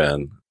 Thanks,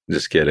 Ben.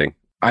 Just kidding.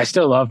 I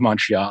still love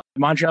Montreal.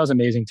 Montreal's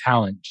amazing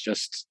talent.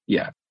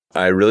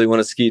 I really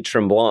want to ski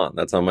Tremblant.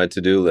 That's on my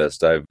to-do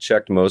list. I've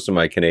checked most of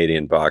my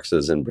Canadian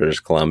boxes in British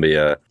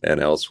Columbia and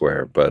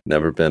elsewhere, but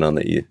never been on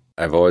the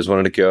I've always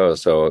wanted to go.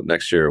 So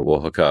next year we'll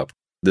hook up.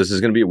 This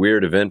is going to be a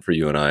weird event for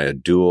you and I, a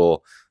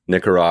dual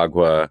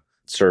Nicaragua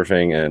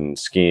surfing and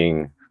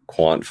skiing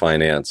quant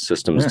finance,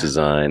 systems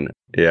design.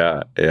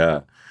 Yeah,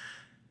 yeah.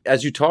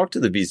 As you talk to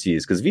the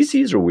VCs, because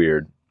VCs are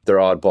weird, they're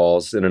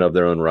oddballs in and of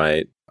their own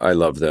right. I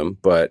love them,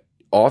 but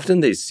often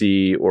they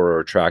see or are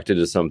attracted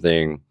to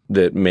something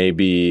that may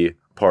be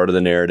part of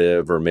the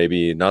narrative or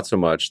maybe not so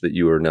much that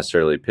you were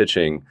necessarily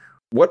pitching.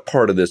 What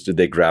part of this did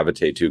they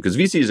gravitate to? Because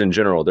VCs in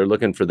general, they're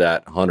looking for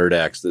that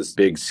 100x, this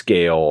big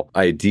scale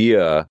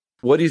idea.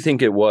 What do you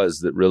think it was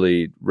that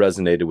really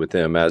resonated with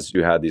them as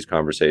you had these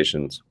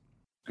conversations?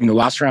 I mean, the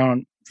last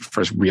round,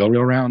 first real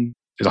round,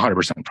 is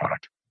 100%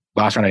 product.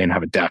 Last round, I didn't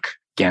have a deck.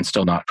 Again,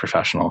 still not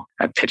professional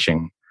at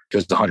pitching. It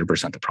was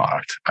 100% the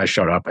product. I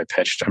showed up, I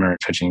pitched. I remember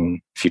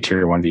pitching a few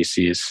tier one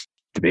VCs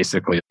to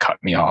basically cut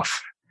me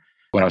off.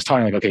 When I was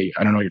talking, like, okay,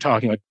 I don't know what you're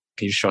talking about.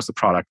 Can you just show us the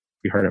product?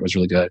 We heard it was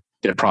really good.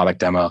 Did a product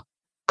demo,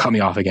 cut me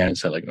off again and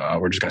said, like, oh,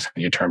 we're just going to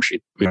send you a term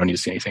sheet. We don't need to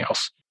see anything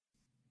else.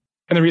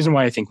 And the reason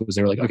why I think was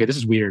they were like, okay, this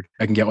is weird.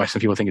 I can get why some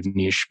people think it's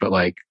niche, but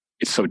like,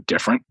 it's so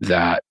different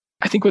that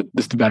I think what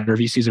the better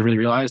VCs have really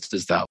realized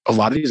is that a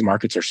lot of these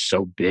markets are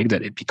so big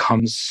that it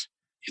becomes,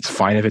 it's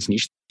fine if it's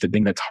niche. The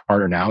thing that's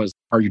harder now is,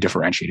 are you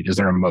differentiated? Is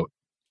there a moat?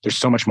 There's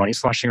so much money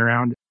sloshing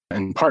around,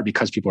 in part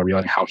because people are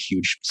realizing how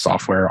huge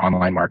software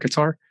online markets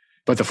are.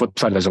 But the flip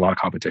side, there's a lot of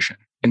competition.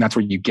 And that's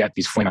where you get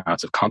these flame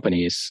outs of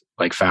companies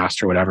like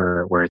Fast or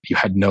whatever, where you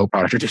had no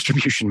product or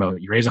distribution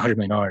moat. You raise $100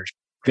 million,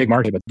 big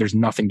market, but there's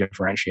nothing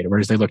differentiated.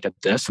 Whereas they looked at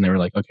this and they were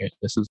like, okay,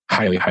 this is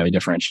highly, highly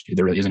differentiated.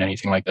 There really isn't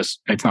anything like this.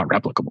 It's not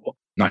replicable,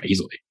 not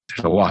easily.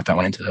 There's a lot that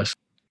went into this.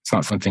 It's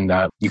not something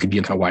that you could be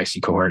in a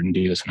YC cohort and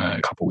do this in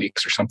a couple of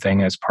weeks or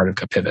something as part of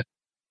a pivot.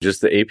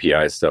 Just the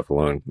API stuff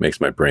alone makes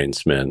my brain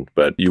spin.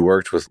 But you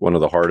worked with one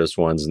of the hardest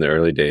ones in the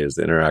early days,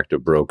 the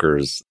interactive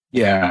brokers.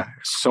 Yeah,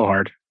 so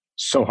hard.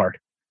 So hard.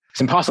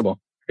 It's impossible.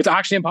 It's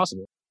actually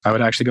impossible. I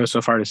would actually go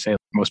so far to say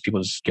most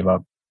people just give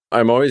up.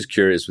 I'm always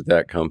curious with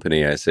that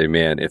company. I say,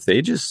 man, if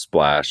they just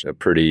splash a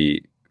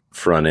pretty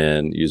front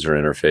end user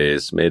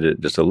interface, made it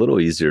just a little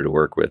easier to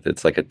work with,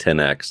 it's like a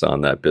 10x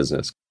on that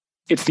business.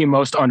 It's the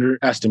most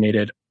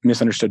underestimated,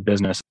 misunderstood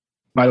business.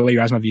 By the way, you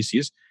asked my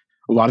VCs.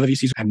 A lot of the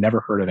VCs have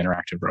never heard of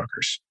interactive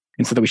brokers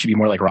and said that we should be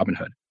more like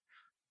Robinhood.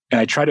 And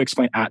I tried to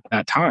explain at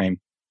that time,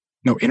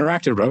 no,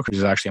 interactive brokers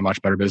is actually a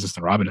much better business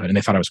than Robinhood. And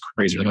they thought I was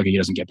crazy. Like, okay, he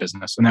doesn't get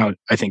business. And now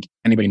I think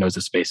anybody knows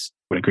this space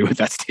would agree with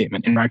that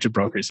statement. Interactive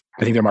brokers,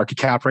 I think their market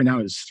cap right now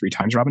is 3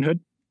 times Robinhood.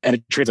 And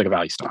it trades like a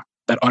value stock.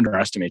 That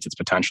underestimates its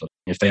potential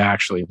if they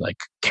actually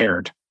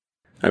cared.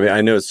 I mean,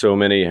 I know so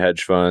many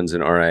hedge funds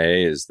and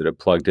RIAs that have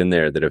plugged in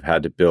there that have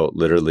had to build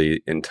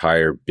literally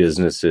entire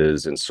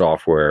businesses and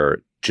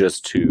software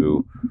just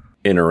to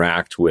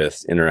interact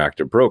with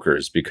interactive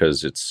brokers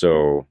because it's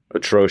so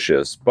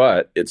atrocious,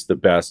 but it's the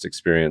best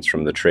experience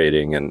from the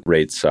trading and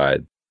rate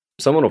side.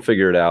 Someone will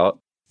figure it out.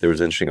 There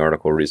was an interesting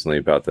article recently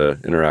about the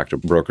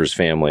interactive brokers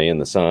family and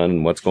the son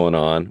and what's going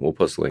on. We'll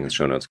post the link in the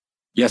show notes.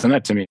 Yes, and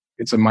that to me,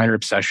 it's a minor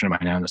obsession of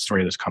mine now in the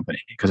story of this company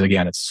because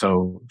again, it's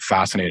so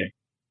fascinating.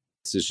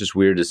 It's just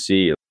weird to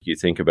see. You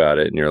think about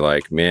it and you're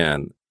like,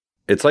 man,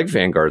 it's like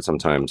Vanguard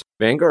sometimes.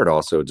 Vanguard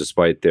also,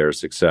 despite their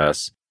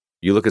success,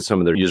 you look at some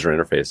of their user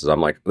interfaces,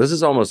 I'm like, this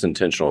is almost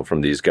intentional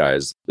from these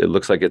guys. It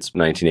looks like it's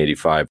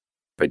 1985.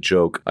 I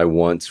joke, I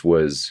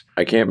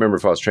can't remember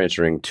if I was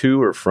transferring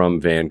to or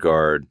from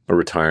Vanguard, a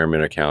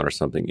retirement account or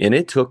something. And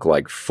it took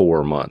like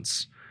 4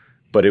 months,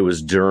 but it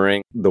was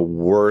during the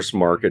worst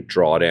market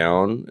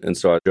drawdown. And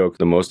so I joke,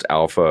 the most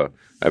alpha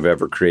I've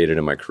ever created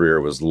in my career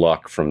was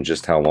luck from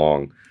just how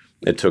long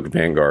it took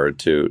Vanguard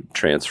to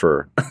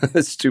transfer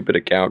a stupid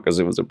account because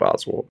it was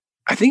impossible.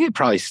 I think it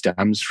probably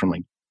stems from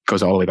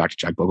goes all the way back to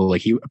Jack Bogle.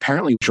 He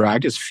apparently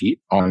dragged his feet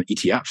on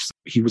ETFs.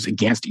 He was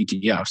against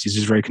ETFs. He's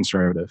just very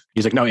conservative.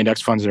 He's like, no, index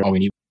funds are all we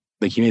need.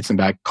 He made some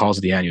bad calls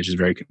at the end. He was just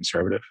very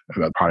conservative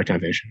about product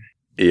innovation.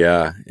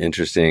 Yeah,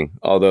 interesting.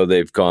 Although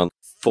they've gone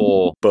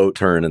full boat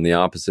turn in the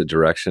opposite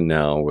direction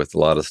now with a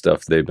lot of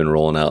stuff they've been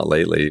rolling out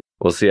lately.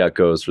 We'll see how it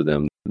goes for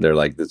them. They're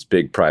like this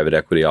big private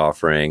equity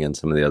offering and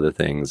some of the other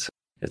things.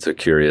 It's a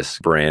curious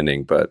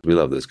branding, but we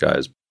love those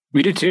guys.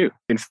 We do too.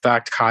 In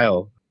fact,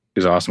 Kyle,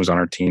 who's awesome, was on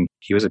our team.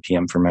 He was a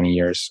PM for many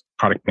years,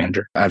 product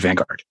manager at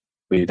Vanguard.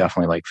 We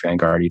definitely like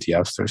Vanguard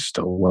ETFs. They're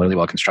still really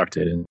well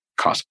constructed and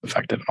cost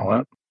effective and all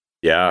that.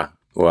 Yeah.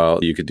 Well,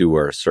 you could do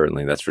worse,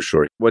 certainly. That's for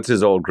sure. What's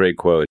his old great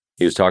quote?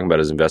 He was talking about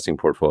his investing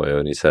portfolio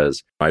and he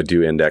says, I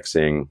do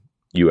indexing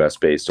US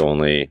based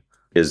only.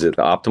 Is it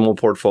the optimal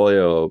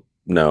portfolio?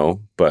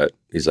 No, but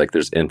he's like,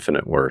 there's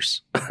infinite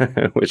worse,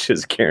 which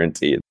is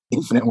guaranteed.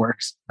 Infinite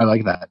worse. I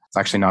like that. It's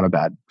actually not a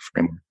bad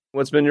framework.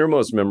 What's been your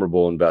most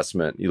memorable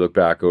investment? You look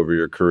back over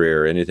your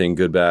career, anything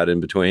good, bad in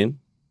between?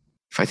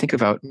 If I think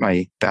about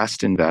my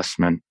best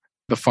investment,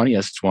 the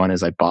funniest one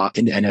is I bought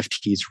into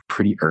NFTs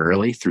pretty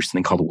early through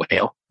something called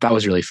Whale. That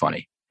was really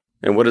funny.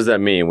 And what does that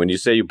mean? When you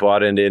say you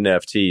bought into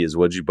NFTs,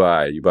 what'd you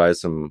buy? You buy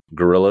some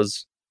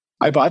gorillas?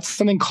 I bought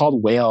something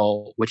called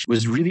Whale, which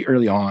was really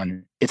early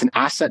on. It's an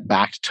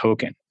asset-backed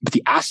token, but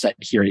the asset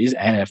here is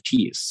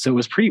NFTs. So it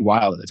was pretty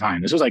wild at the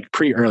time. This was like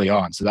pretty early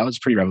on. So that was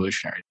pretty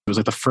revolutionary. It was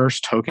like the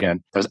first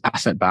token that was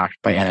asset-backed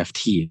by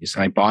NFTs.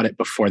 And I bought it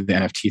before the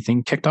NFT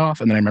thing kicked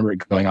off. And then I remember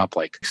it going up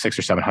like 600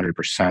 or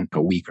 700%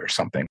 a week or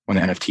something when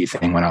the NFT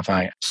thing went up. And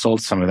I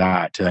sold some of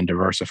that to then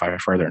diversify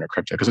further into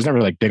crypto because it was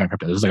never like big on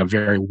crypto. It was like a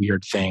very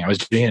weird thing. I was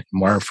doing it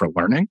more for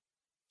learning.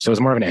 So it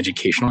was more of an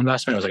educational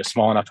investment. It was like a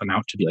small enough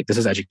amount to be like, this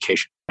is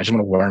education. I just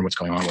want to learn what's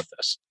going on with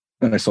this.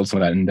 And I sold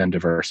some of that and then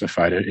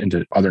diversified it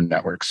into other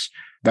networks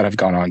that have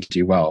gone on to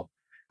do well.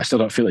 I still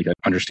don't feel like I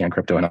understand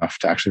crypto enough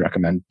to actually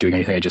recommend doing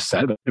anything I just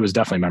said, but it was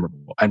definitely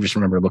memorable. I just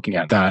remember looking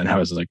at that and I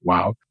was like,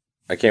 wow.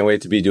 I can't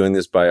wait to be doing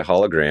this by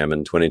hologram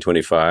in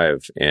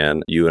 2025.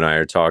 And you and I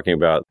are talking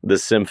about the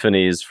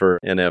symphonies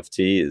for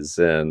NFTs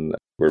and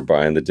we're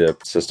buying the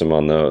dip system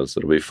on those.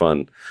 It'll be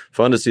fun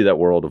to see that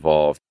world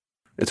evolve.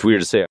 It's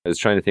weird to say. I was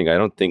trying to think. I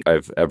don't think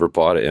I've ever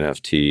bought an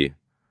NFT.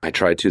 I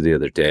tried to the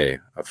other day,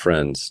 of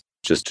friends,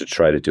 just to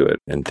try to do it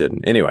and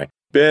didn't. Anyway,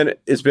 Ben,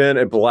 it's been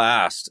a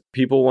blast.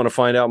 People want to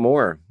find out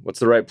more. What's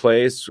the right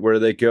place? Where do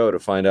they go to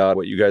find out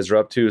what you guys are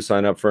up to?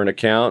 Sign up for an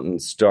account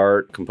and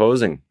start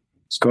composing.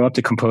 Just go up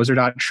to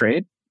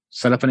composer.trade,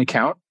 set up an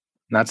account,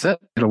 and that's it.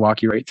 It'll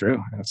walk you right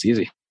through. It's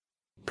easy.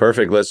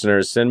 Perfect,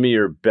 listeners. Send me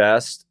your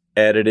best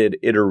edited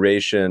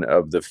iteration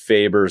of the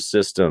Faber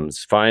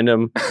systems. Find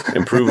them,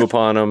 improve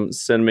upon them,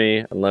 send me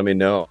and let me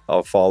know.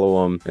 I'll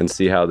follow them and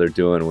see how they're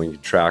doing when you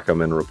track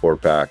them and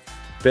report back.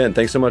 Ben,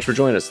 thanks so much for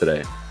joining us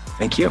today.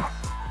 Thank you.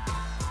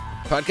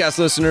 Podcast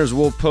listeners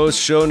will post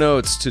show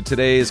notes to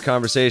today's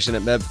conversation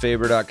at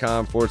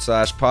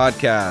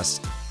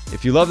mebfaber.com/podcast.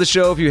 If you love the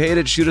show, if you hate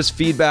it, shoot us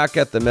feedback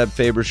at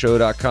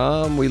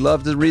themebfabershow.com. We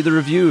love to read the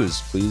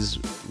reviews. Please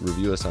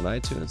review us on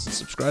iTunes and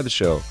subscribe to the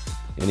show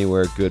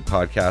anywhere good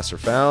podcasts are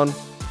found.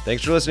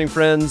 Thanks for listening,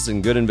 friends,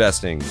 and good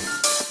investing.